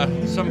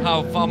and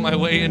somehow found my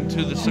way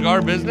into the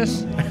cigar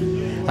business.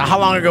 How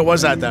long ago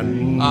was that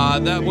then?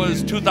 That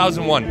was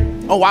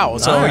 2001. Oh, wow.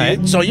 So,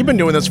 right. so you've been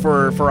doing this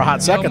for a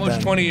hot second Almost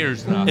then. 20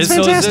 years now. It's So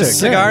is fantastic, this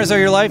cigars are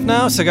your life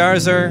now?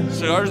 Cigars are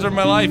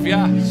my life,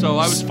 yeah. So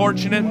I was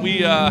fortunate.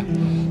 We,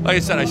 like I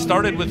said, I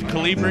started with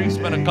Colibri,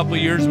 spent a couple of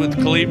years with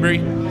Colibri,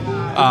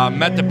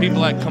 met the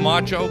people at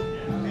Camacho,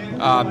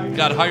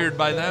 got hired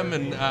by them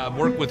and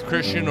worked with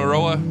Christian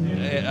Oroa,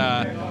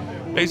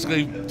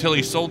 basically till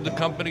he sold the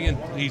company, and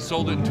he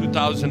sold it in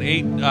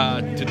 2008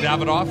 to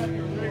Davidoff.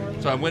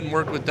 So I went and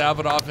worked with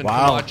Davidoff and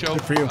Camacho.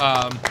 Good for you.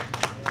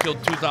 Till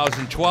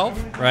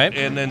 2012. Right.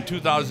 And then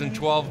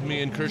 2012,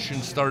 me and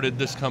Christian started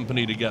this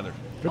company together.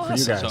 Good for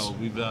you guys. So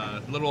we've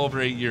a little over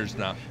 8 years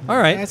now. all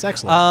right. That's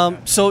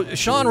excellent. So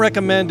Sean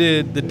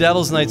recommended the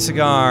Devil's Night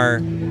cigar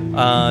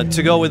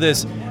to go with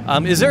this.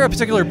 Is there a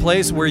particular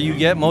place where you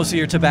get most of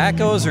your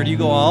tobaccos, or do you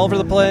go all over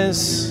the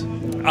place?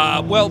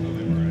 Well,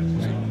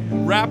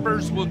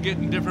 wrappers will get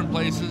in different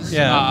places.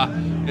 Yeah.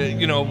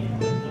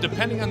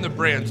 Depending on the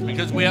brands,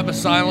 because we have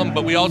Asylum,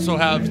 but we also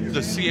have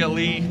the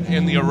CLE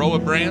and the Aroa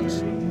brands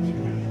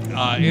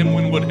in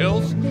Wynwood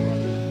Hills.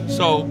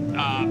 So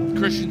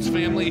Christian's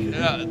family,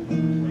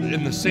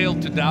 in the sale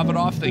to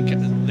Davidoff, they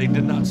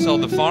did not sell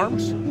the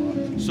farms.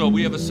 So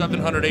we have a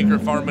 700-acre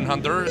farm in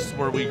Honduras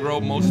where we grow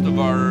most of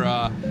our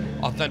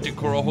authentic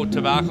Corojo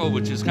tobacco,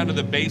 which is kind of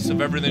the base of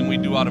everything we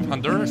do out of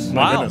Honduras.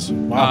 My goodness.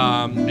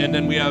 Wow. And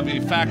then we have a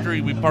factory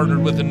we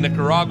partnered with in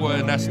Nicaragua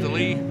in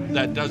Esteli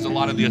that does a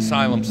lot of the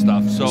Asylum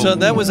stuff. So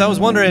I was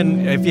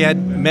wondering if you had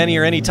many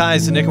or any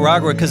ties to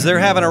Nicaragua, because they're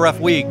having a rough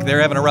week.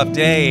 They're having a rough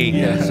day.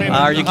 Yeah, same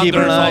Are with you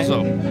keeping an eye?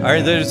 Honduras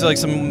Are there's like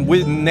some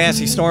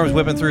nasty storms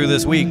whipping through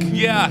this week?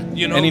 Yeah,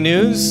 Any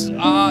news?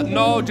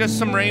 No, just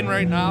some rain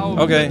right now.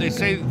 Okay. They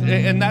say,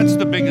 and that's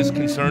the biggest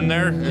concern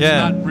there. It's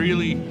not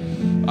really,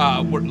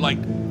 we're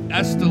like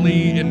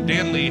Esteli and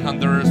Danley,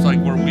 Honduras, like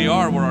where we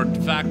are, where our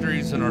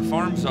factories and our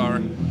farms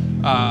are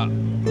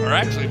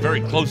actually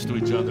very close to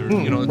each other. It's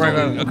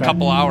only a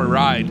couple-hour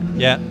ride.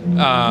 Yeah.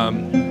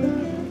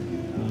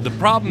 The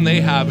problem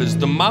they have is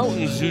the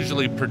mountains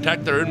usually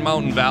protect. They're in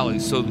mountain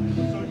valleys, so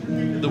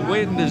the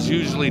wind is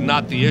usually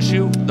not the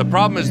issue. The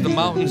problem is the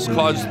mountains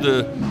cause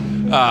the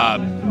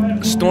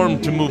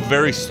storm to move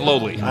very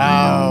slowly.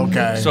 Oh,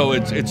 okay. So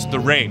it's the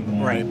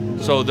rain. Right.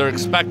 So they're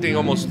expecting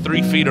almost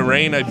 3 feet of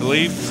rain, I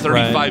believe,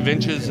 35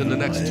 inches in the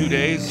next 2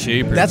 days.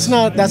 Cheapers. That's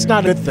not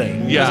a good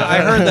thing. Yeah, I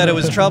heard that it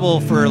was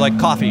trouble for like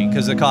coffee,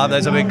 because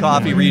that's a big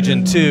coffee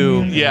region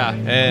too. Yeah.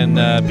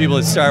 And people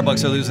at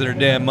Starbucks are losing their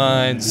damn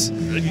minds.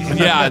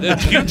 Yeah,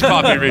 it's a huge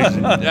coffee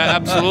region. Yeah,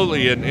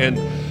 absolutely, and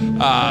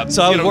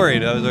So I was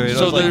worried. I was worried.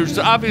 So there's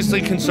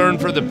obviously concern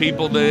for the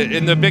people,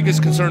 and the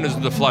biggest concern is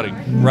the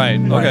flooding. Right.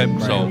 Okay.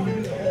 So.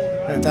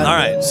 All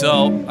right,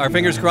 so our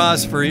fingers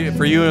crossed for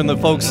you and the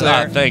folks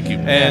there. Thank you.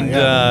 And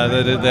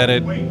that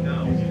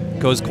it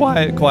goes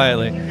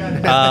quietly.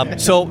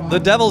 So the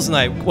Devil's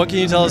Night, what can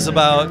you tell us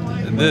about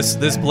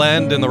this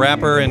blend and the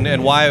wrapper,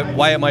 and why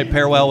it might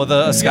pair well with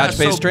a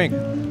Scotch-based drink?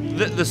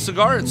 The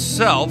cigar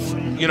itself,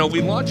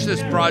 we launched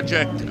this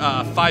project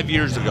 5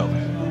 years ago.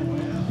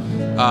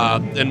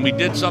 And we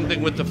did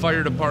something with the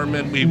fire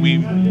department. We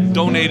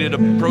donated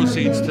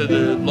proceeds to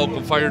the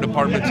local fire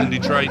departments in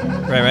Detroit.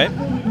 Right.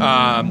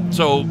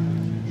 So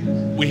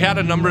we had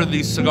a number of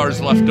these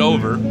cigars left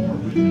over.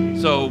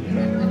 So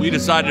we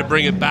decided to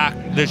bring it back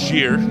this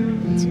year.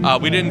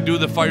 We didn't do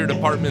the fire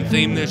department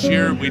theme this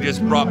year. We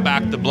just brought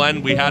back the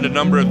blend. We had a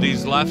number of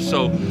these left.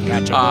 So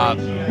in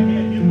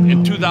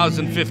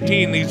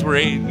 2015, these were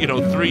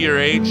 3-year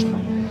aged.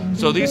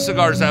 So these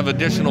cigars have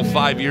additional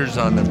 5 years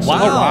on them. So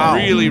they're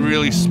really,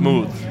 really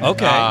smooth.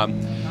 Okay.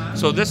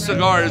 So this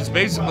cigar is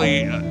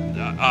basically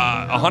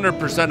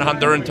 100%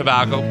 Honduran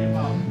tobacco.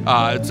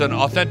 It's an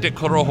authentic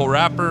Corojo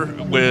wrapper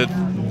with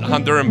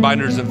Honduran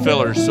binders and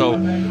fillers. So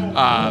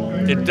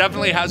it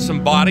definitely has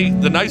some body.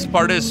 The nice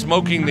part is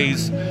smoking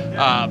these,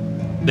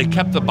 they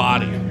kept the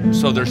body.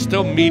 So they're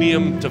still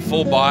medium to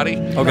full body.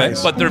 Okay.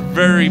 But they're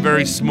very,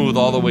 very smooth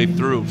all the way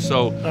through.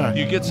 So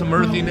you get some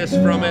earthiness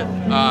from it.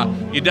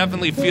 You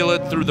definitely feel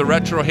it through the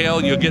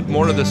retrohale. You'll get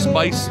more of the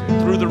spice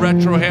through the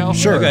retrohale.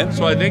 Sure. Okay.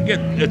 So I think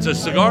it's a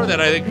cigar that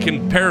I think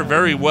can pair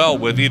very well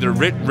with either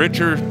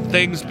richer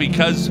things,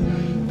 because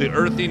the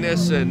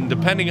earthiness, and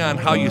depending on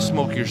how you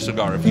smoke your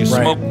cigar. If you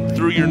smoke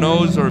through your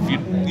nose, or if you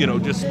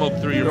just smoke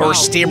through your mouth. Or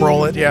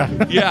steamroll it, yeah.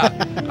 Yeah.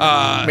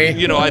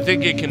 I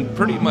think it can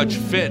pretty much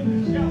fit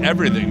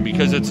everything,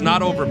 because it's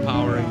not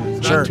overpowering.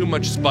 It's not too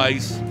much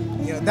spice.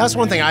 that's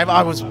one thing.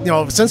 I was,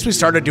 since we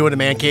started doing the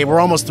Man Cave, we're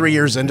almost 3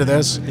 years into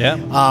this. Yeah.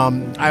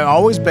 I've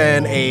always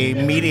been a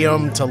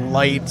medium to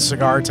light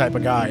cigar type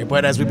of guy,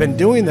 but as we've been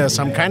doing this,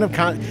 I'm kind of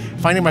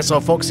finding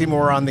myself focusing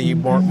more on the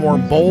more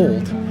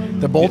bold,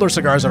 the bolder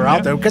cigars that are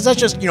out there, because that's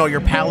just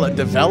your palate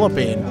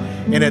developing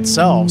in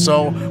itself.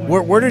 So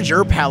where does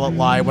your palate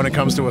lie when it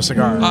comes to a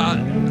cigar?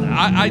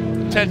 I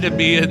tend to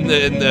be in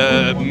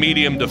the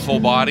medium to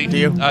full body. Do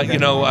you? Okay.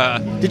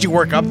 Did you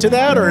work up to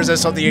that, or is that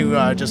something you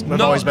just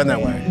have always been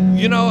that way?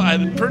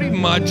 I pretty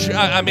much.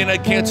 I mean, I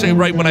can't say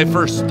right when I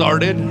first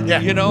started. Yeah.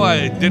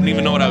 I didn't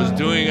even know what I was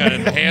doing. I'm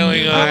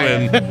inhaling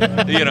them,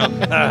 and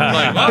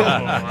like,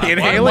 oh,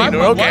 inhaling.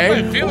 Why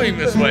am I feeling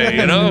this way?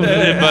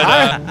 But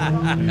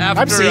after,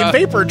 I've seen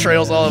vapor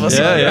trails all of a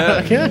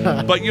sudden.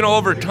 Yeah. But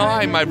over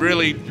time, I've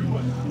really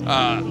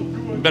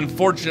been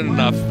fortunate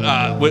enough,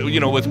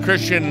 with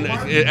Christian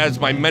as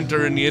my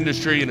mentor in the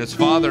industry and his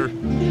father.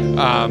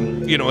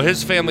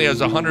 His family has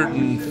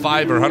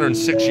 105 or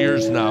 106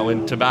 years now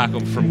in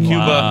tobacco from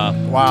Cuba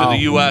to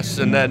the U.S.,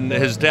 and then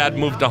his dad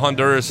moved to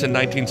Honduras in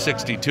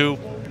 1962.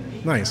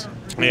 Nice.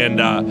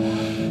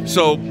 And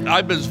so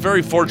I was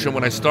very fortunate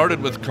when I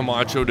started with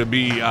Camacho to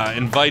be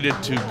invited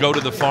to go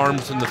to the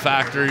farms and the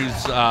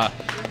factories.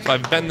 So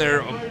I've been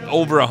there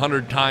over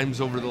 100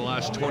 times over the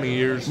last 20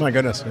 years. My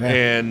goodness. Yeah.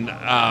 And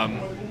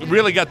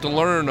really got to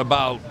learn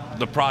about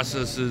the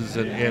processes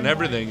and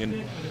everything.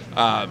 And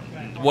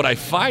what I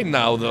find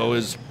now, though,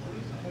 is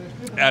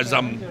as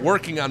I'm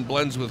working on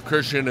blends with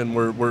Christian and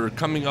we're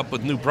coming up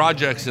with new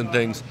projects and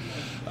things,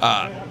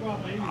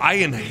 I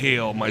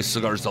inhale my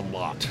cigars a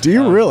lot. Do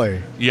you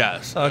really?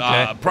 Yes.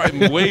 Okay.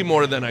 Probably way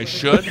more than I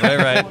should.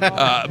 Right.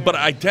 But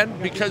I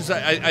tend, because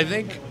I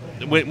think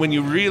when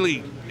you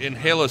really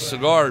inhale a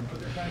cigar,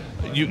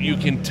 you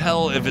can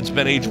tell if it's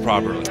been aged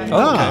properly.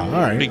 All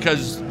right.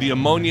 Because the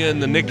ammonia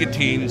and the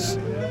nicotines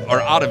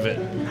are out of it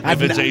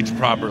if it's aged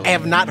properly. I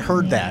have not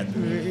heard that.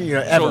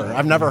 Ever.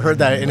 I've never heard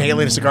that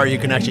inhaling a cigar you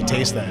can actually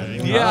taste that.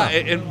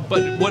 Yeah,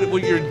 but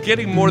what you're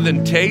getting more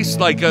than taste,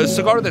 like a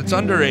cigar that's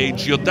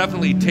underage, you'll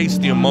definitely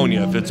taste the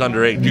ammonia if it's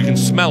underage. You can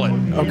smell it.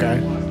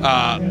 Okay.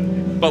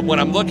 But what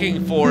I'm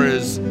looking for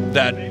is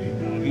that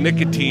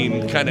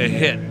nicotine kind of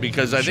hit,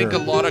 because I think a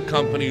lot of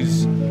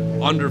companies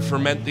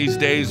under-ferment these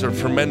days or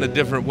ferment a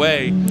different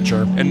way.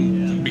 Sure.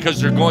 And because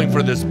they're going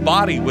for this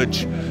body,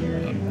 which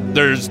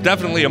there's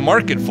definitely a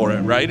market for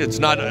it, right? It's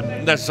not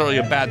necessarily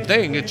a bad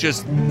thing. It's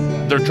just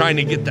they're trying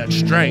to get that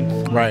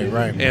strength. Right.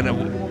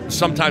 And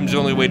sometimes the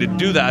only way to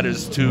do that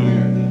is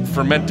to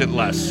ferment it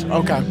less.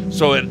 Okay.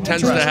 So it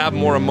tends to have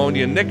more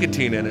ammonia and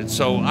nicotine in it.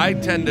 So I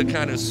tend to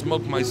kind of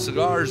smoke my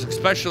cigars,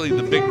 especially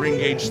the big ring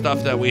gauge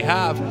stuff that we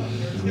have,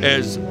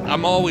 is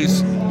I'm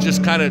always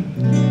just kind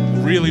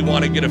of really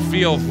want to get a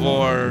feel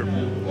for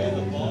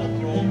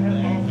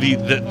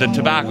the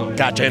tobacco.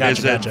 Gotcha.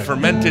 Is it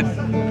fermented?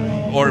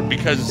 Or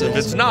because if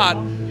it's not,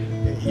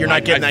 you're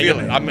not getting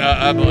that. I'm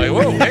like,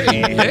 whoa,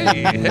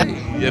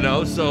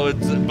 hey, So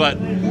it's, but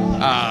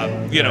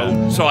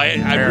so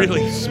I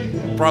really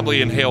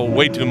probably inhale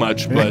way too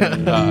much, but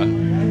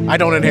I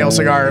don't inhale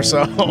cigars,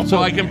 so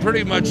I can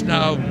pretty much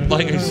now,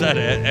 like I said,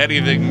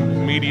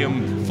 anything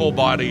medium, full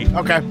body,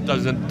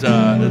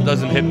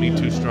 doesn't hit me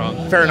too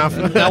strong. Fair enough.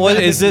 Now,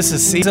 is this a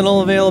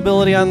seasonal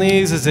availability on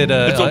these? Is it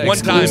it's a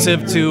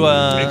exclusive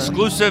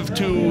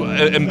to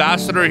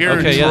Ambassador here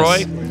in Troy?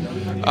 Yes.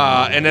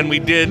 And then we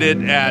did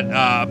it at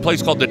a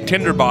place called the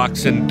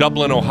Tinderbox in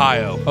Dublin,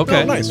 Ohio.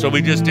 Okay. Oh, nice. So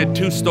we just did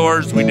 2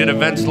 stores. We did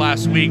events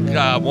last week,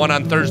 one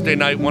on Thursday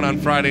night, one on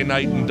Friday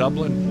night in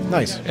Dublin.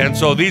 Nice. And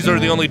so these are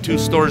the only 2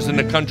 stores in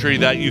the country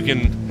that you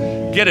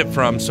can get it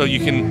from. So you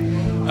can,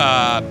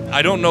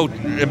 I don't know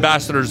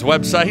Ambassador's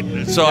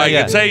website, so I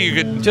could say you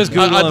could. Just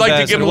Google I'd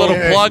like to give a little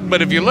Ambassador. plug,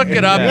 but if you look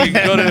it up, you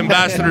can go to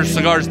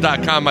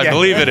ambassadorcigars.com, I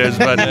believe it is.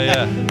 But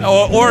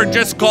or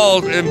just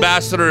call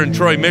Ambassador in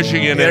Troy,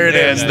 Michigan,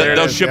 and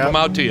they'll ship them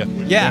out to you.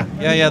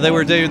 Yeah. They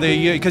were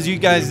because you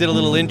guys did a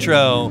little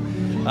intro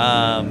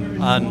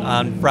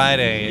on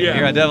Friday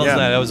here on Devil's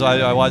Night.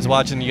 I was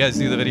watching you guys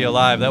do the video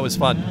live. That was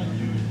fun.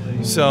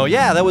 So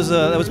that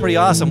was pretty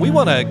awesome. We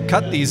want to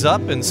cut these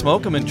up and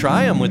smoke them and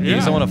try them with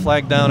these. I want to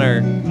flag down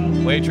our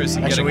waitress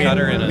and get a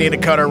cutter and need a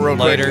cutter real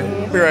lighter.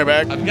 quick. Be right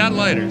back. I've got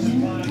lighters.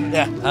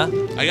 Yeah. Huh?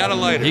 I got a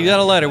lighter. You got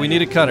a lighter. We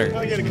need a cutter.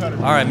 I'll get a cutter.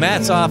 All right,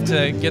 Matt's off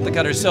to get the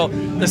cutter. So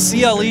the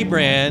CLE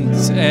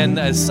brands and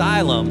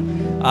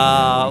Asylum,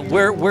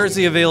 where's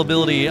the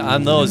availability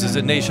on those? Is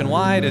it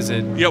nationwide? Is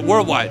it? Yeah,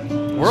 worldwide.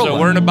 So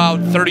we're in about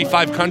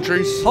 35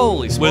 countries.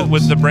 Holy smokes.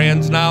 With the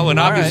brands now, and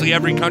obviously right.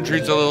 every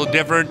country's a little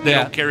different. They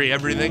don't carry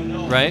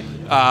everything. Right.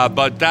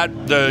 But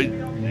the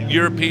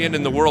European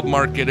and the world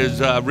market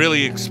has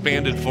really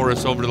expanded for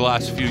us over the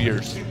last few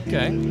years.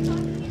 Okay.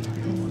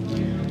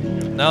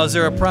 Now, is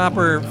there a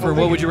proper, for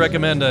what would you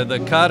recommend,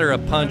 the cut or a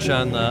punch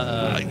on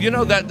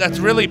the... that's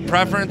really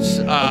preference.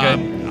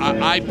 Okay.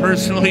 I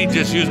personally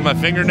just use my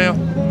fingernail.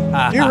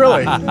 You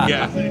really?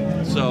 Yeah.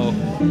 So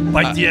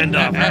bite the end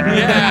off.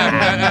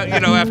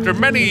 After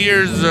many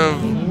years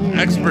of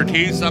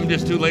expertise, I'm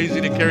just too lazy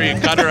to carry a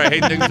cutter. I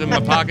hate things in my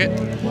pocket.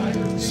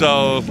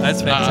 So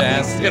that's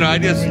fantastic. I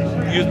just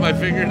use my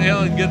fingernail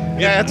and get.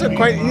 Yeah,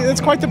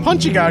 it's quite the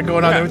punch you got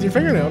going on there with your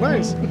fingernail.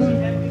 Nice.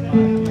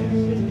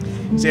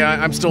 See,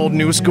 I'm still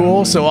new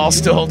school, so I'll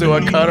still do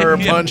a cut or a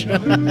punch.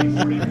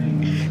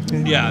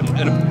 Yeah,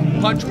 and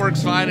a punch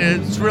works fine.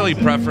 It's really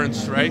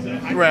preference, right?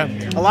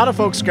 Right. A lot of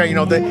folks, they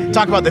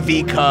talk about the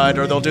V cut,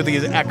 or they'll do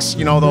the X.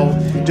 They'll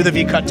do the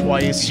V cut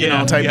twice,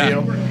 type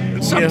deal.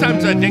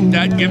 Sometimes I think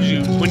that gives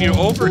you, when you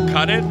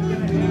overcut it,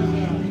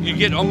 you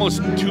get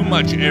almost too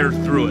much air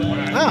through it.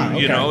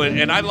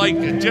 Okay. And I like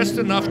just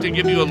enough to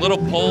give you a little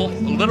pull,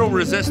 a little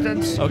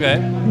resistance. Okay.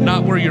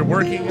 Not where you're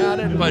working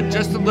at it, but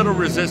just a little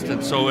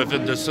resistance. So if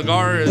the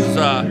cigar is,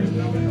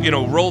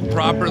 rolled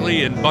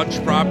properly and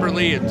bunched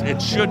properly,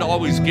 it should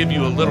always give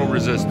you a little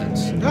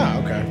resistance.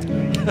 Okay.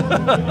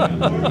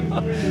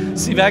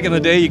 See, back in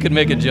the day, you could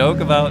make a joke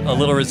about a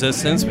little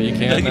resistance, but you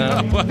can't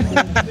now.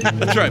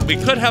 That's right. We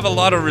could have a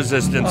lot of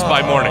resistance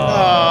by morning.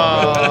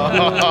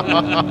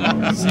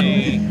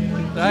 See,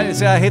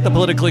 I hate the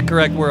politically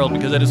correct world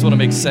because I just want to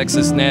make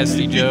sexist,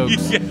 nasty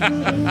jokes.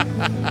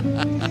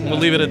 We'll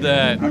leave it at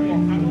that.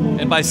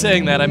 And by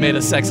saying that, I made a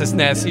sexist,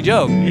 nasty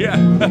joke. Yeah.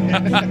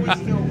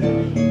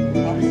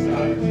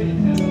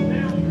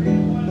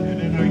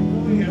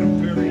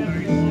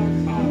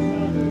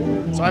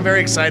 So I'm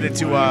very excited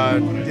to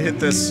hit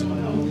this.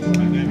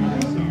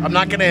 I'm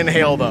not going to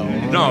inhale, though.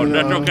 No,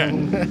 that's okay.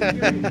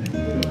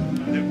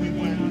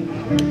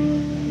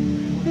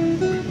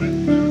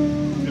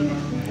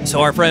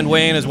 So our friend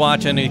Wayne is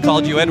watching, and he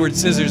called you Edward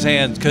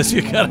Scissorhands because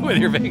you cut it with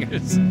your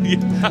fingers. He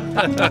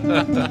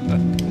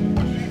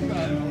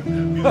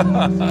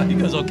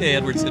goes, okay,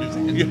 Edward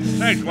Scissorhands. Yeah,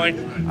 thanks,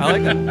 Wayne. I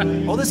like that.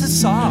 Oh, this is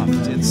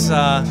soft. It's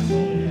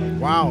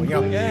wow.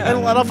 Yeah. And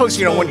a lot of folks,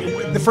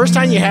 when the first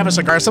time you have a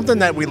cigar, something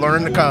that we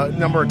learned a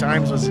number of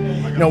times was,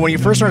 when you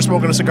first start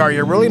smoking a cigar,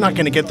 you're really not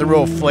going to get the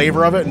real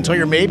flavor of it until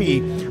you're maybe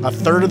a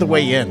third of the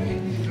way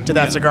in to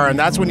that cigar, and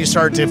that's when you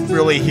start to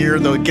really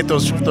get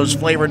those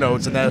flavor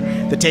notes and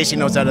the tasting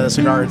notes out of the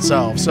cigar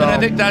itself. So, and I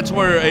think that's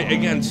where,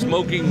 again,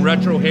 smoking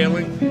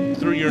retrohaling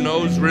through your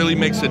nose really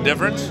makes a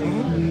difference.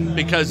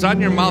 Because on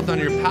your mouth, on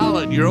your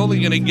palate, you're only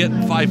going to get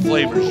 5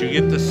 flavors. You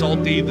get the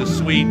salty, the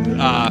sweet,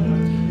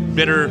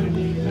 bitter,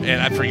 and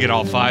I forget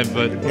all 5,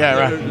 but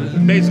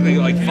basically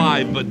like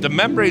 5. But the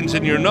membranes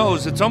in your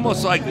nose, it's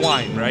almost like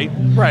wine, right?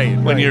 Right.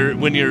 When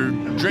you're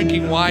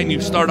drinking wine,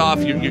 you start off,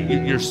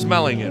 you're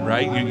smelling it,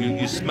 right?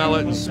 You smell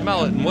it and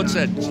smell it, and what's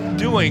that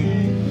doing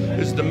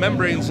is the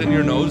membranes in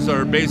your nose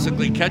are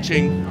basically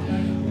catching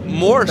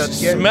more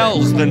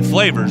smells than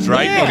flavors,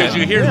 right? Yeah, because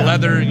you hear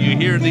leather, you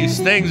hear these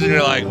things, and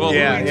you're like, well, who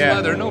eats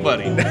leather?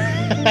 Nobody.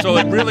 So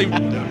it really...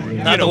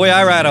 Not the way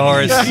I ride a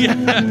horse.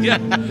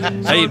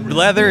 I eat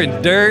leather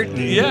and dirt.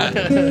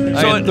 And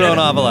I get thrown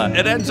off a lot.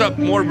 It ends up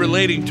more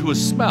relating to a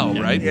smell,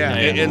 right? Yeah.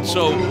 And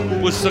so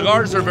with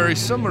cigars, they're very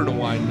similar to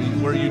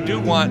wine, where you do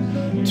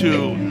want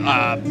to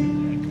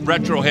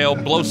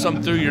retrohale, blow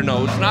some through your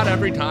nose. Not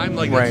every time.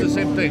 Like it's the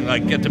same thing.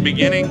 Like at the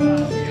beginning,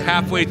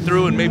 halfway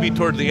through, and maybe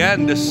toward the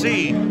end to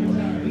see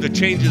the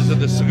changes of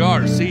the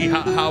cigar. See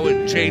how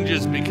it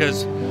changes,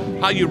 because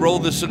how you roll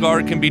the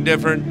cigar can be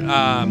different.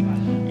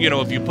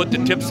 If you put the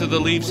tips of the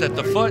leaves at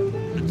the foot,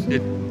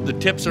 the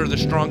tips are the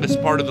strongest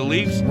part of the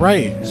leaves.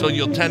 Right. So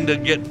you'll tend to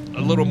get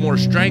a little more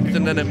strength,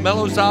 and then it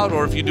mellows out.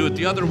 Or if you do it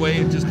the other way,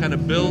 it just kind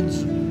of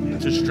builds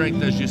to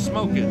strength as you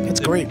smoke it.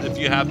 It's great. If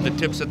you have the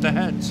tips at the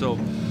head. So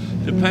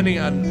depending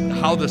on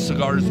how the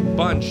cigar is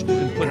bunched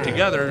and put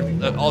together,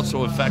 that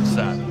also affects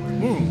that.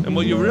 And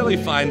what you really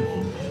find,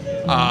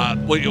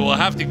 what you will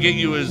have to get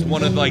you is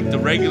one of the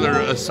regular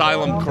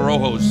Aslyum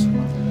Corojos,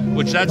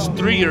 which that's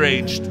 3-year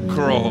aged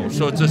Corojo.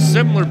 So it's a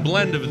similar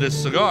blend of this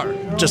cigar.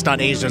 Just not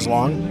aged as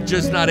long?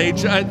 Just not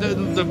aged.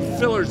 The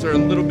fillers are a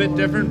little bit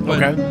different,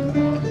 but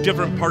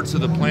different parts of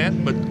the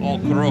plant, but all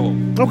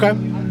Corojo. Okay.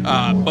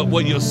 But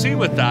what you'll see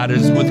with that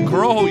is with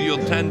Corojo,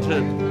 you'll tend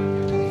to,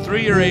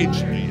 3-year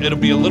age, it'll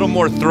be a little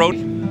more throat.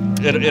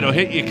 It'll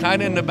hit you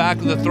kind of in the back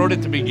of the throat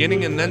at the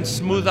beginning and then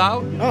smooth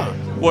out.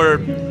 Where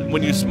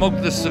when you smoke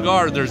this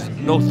cigar, there's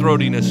no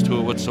throatiness to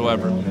it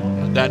whatsoever.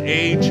 That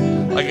age,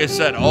 like I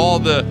said, all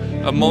the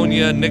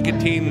ammonia,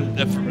 nicotine,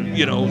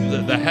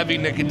 the heavy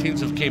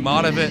nicotines have came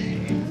out of it.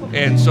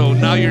 And so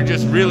now you're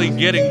just really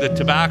getting the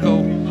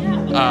tobacco,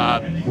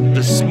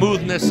 the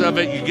smoothness of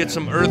it. You get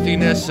some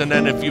earthiness, and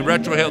then if you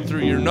retrohale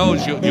through your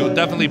nose, you'll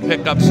definitely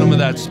pick up some of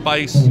that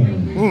spice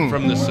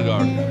from the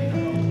cigar.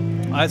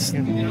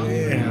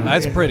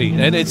 That's pretty,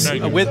 and it's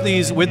with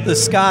the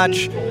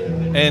Scotch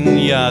and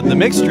the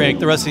mixed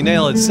drink, the Rusty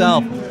Nail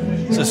itself.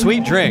 It's a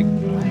sweet drink.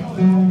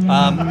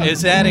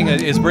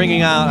 It's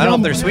bringing out, I don't know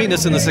if there's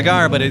sweetness in the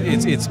cigar, but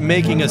it's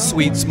making a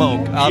sweet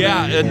smoke.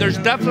 And there's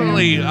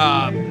definitely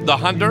the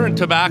Honduran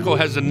tobacco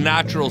has a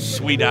natural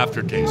sweet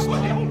aftertaste.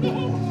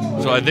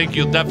 So I think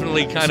you'll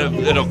definitely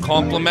it'll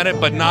complement it,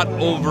 but not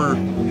over.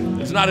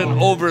 It's not an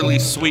overly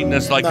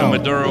sweetness like a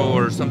Maduro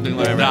or something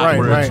like that,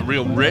 where it's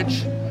real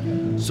rich.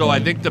 So I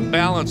think the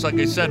balance, like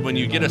I said, when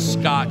you get a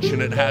Scotch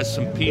and it has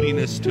some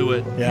peatiness to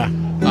it,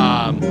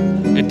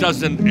 it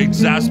doesn't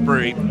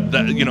exasperate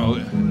the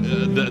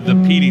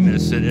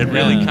peatiness. It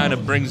really kind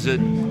of brings it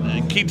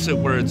keeps it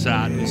where it's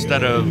at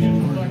instead of,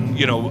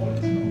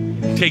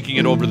 taking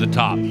it over the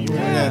top.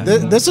 Yeah,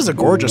 this is a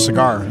gorgeous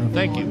cigar.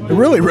 Thank you. It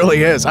really,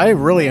 really is. I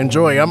really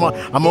enjoy. I'm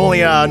only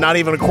not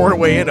even a quarter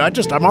way in.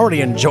 I'm already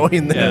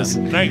enjoying this.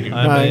 Yeah. Thank you.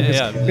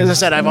 As I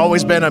said, I've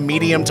always been a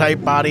medium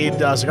type bodied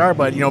cigar,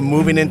 but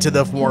moving into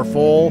the more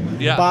full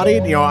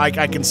bodied,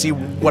 I can see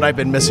what I've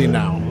been missing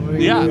now.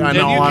 Yeah, and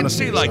you can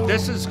honesty, see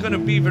this is going to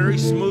be very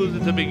smooth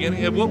at the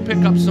beginning. It will pick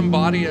up some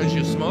body as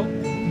you smoke,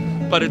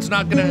 but it's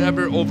not going to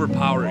ever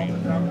overpower you.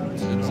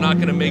 It's not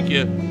going to make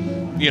you,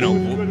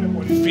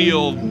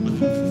 feel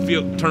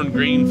turn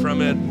green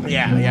from it.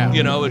 Yeah.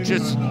 It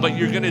just, but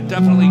you're going to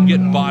definitely get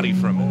body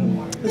from it.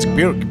 It's a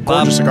beautiful,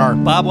 gorgeous cigar.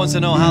 Bob wants to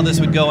know how this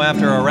would go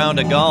after a round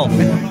of golf.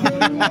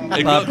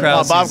 Bob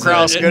Krause. Bob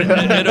Krause.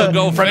 It'll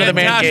go Friend of the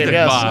man cave, fantastic,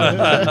 yes.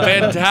 Bob.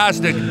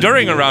 Fantastic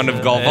during a round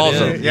of golf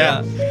also.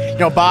 Yeah.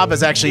 Bob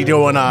is actually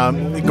going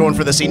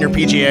for the senior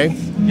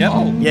PGA.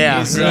 Yep.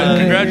 Yeah.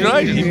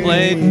 Congratulations. He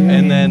played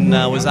and then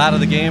was out of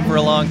the game for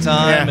a long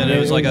time, and it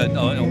was like a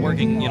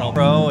working,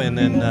 pro, and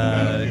then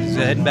he's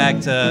heading back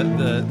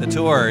to the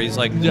tour. He's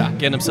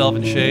getting himself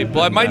in shape.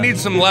 Well, I might need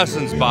some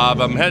lessons, Bob.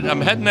 I'm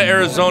heading to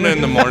Arizona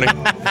in the morning.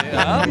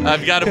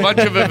 I've got a bunch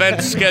of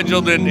events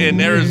scheduled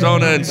in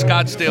Arizona and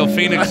Scottsdale,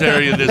 Phoenix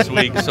area this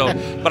week.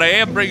 But I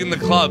am bringing the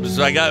clubs.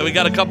 We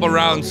got a couple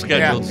rounds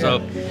scheduled.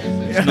 So.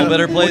 There's no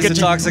better place to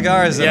talk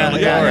cigars than on the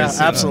course.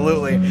 Yeah,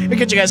 absolutely. We'll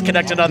get you guys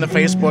connected on the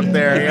Facebook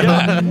there.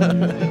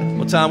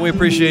 Well, Tom, we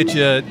appreciate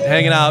you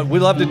hanging out. We'd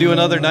love to do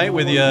another night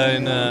with you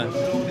and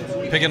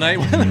pick a night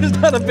when there's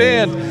not a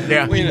band.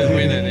 Yeah.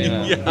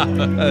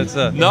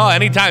 No,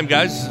 anytime,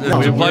 guys.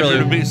 It's a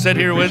pleasure to sit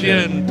here with you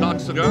and talk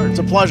cigars. It's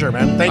a pleasure,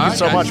 man. Thank you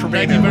so much for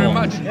being here. here.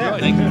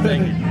 Thank you very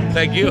much. Yeah.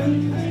 Thank you.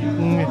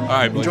 All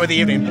right. Enjoy the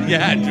evening.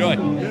 Yeah, enjoy.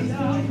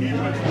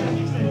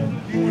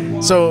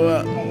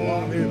 So,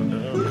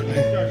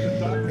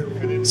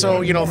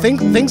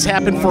 things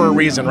happen for a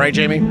reason, right,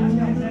 Jamie?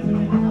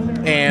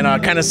 And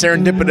kind of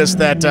serendipitous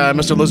that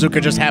Mr.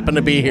 Lazuka just happened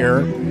to be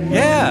here.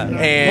 Yeah.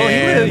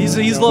 And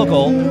he's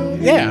local.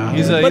 Yeah.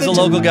 He's a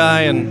local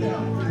guy,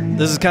 and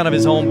this is kind of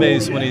his home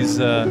base when he's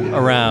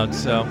around.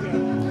 So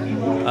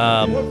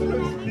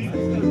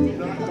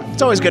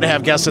it's always good to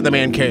have guests in the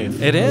man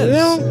cave. It is.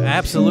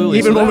 Absolutely.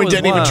 Even when we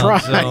didn't even try.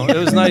 So it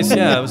was nice.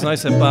 Yeah, it was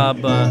nice that Bob.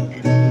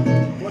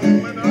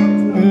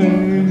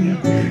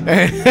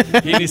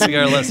 He needs a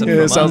cigar lesson from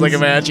us. Sounds like a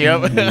match,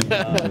 yep.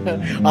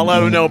 I'll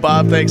let him know,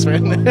 Bob. Thanks,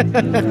 man.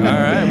 All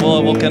right,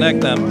 we'll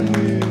connect them.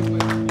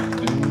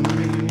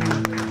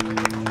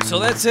 So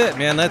that's it,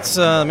 man. That's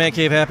Man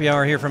Cave Happy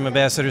Hour here from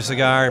Ambassador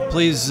Cigar.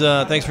 Please,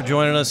 thanks for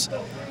joining us.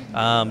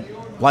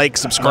 Like,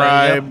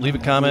 subscribe, leave a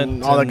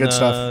comment, all that good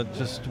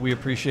stuff. We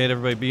appreciate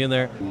everybody being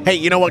there. Hey,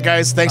 you know what,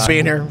 guys? Thanks for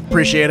being here.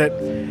 Appreciate it.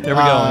 There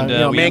we go. And,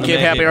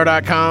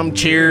 mancavehappyhour.com.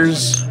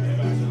 Cheers.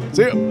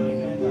 See you.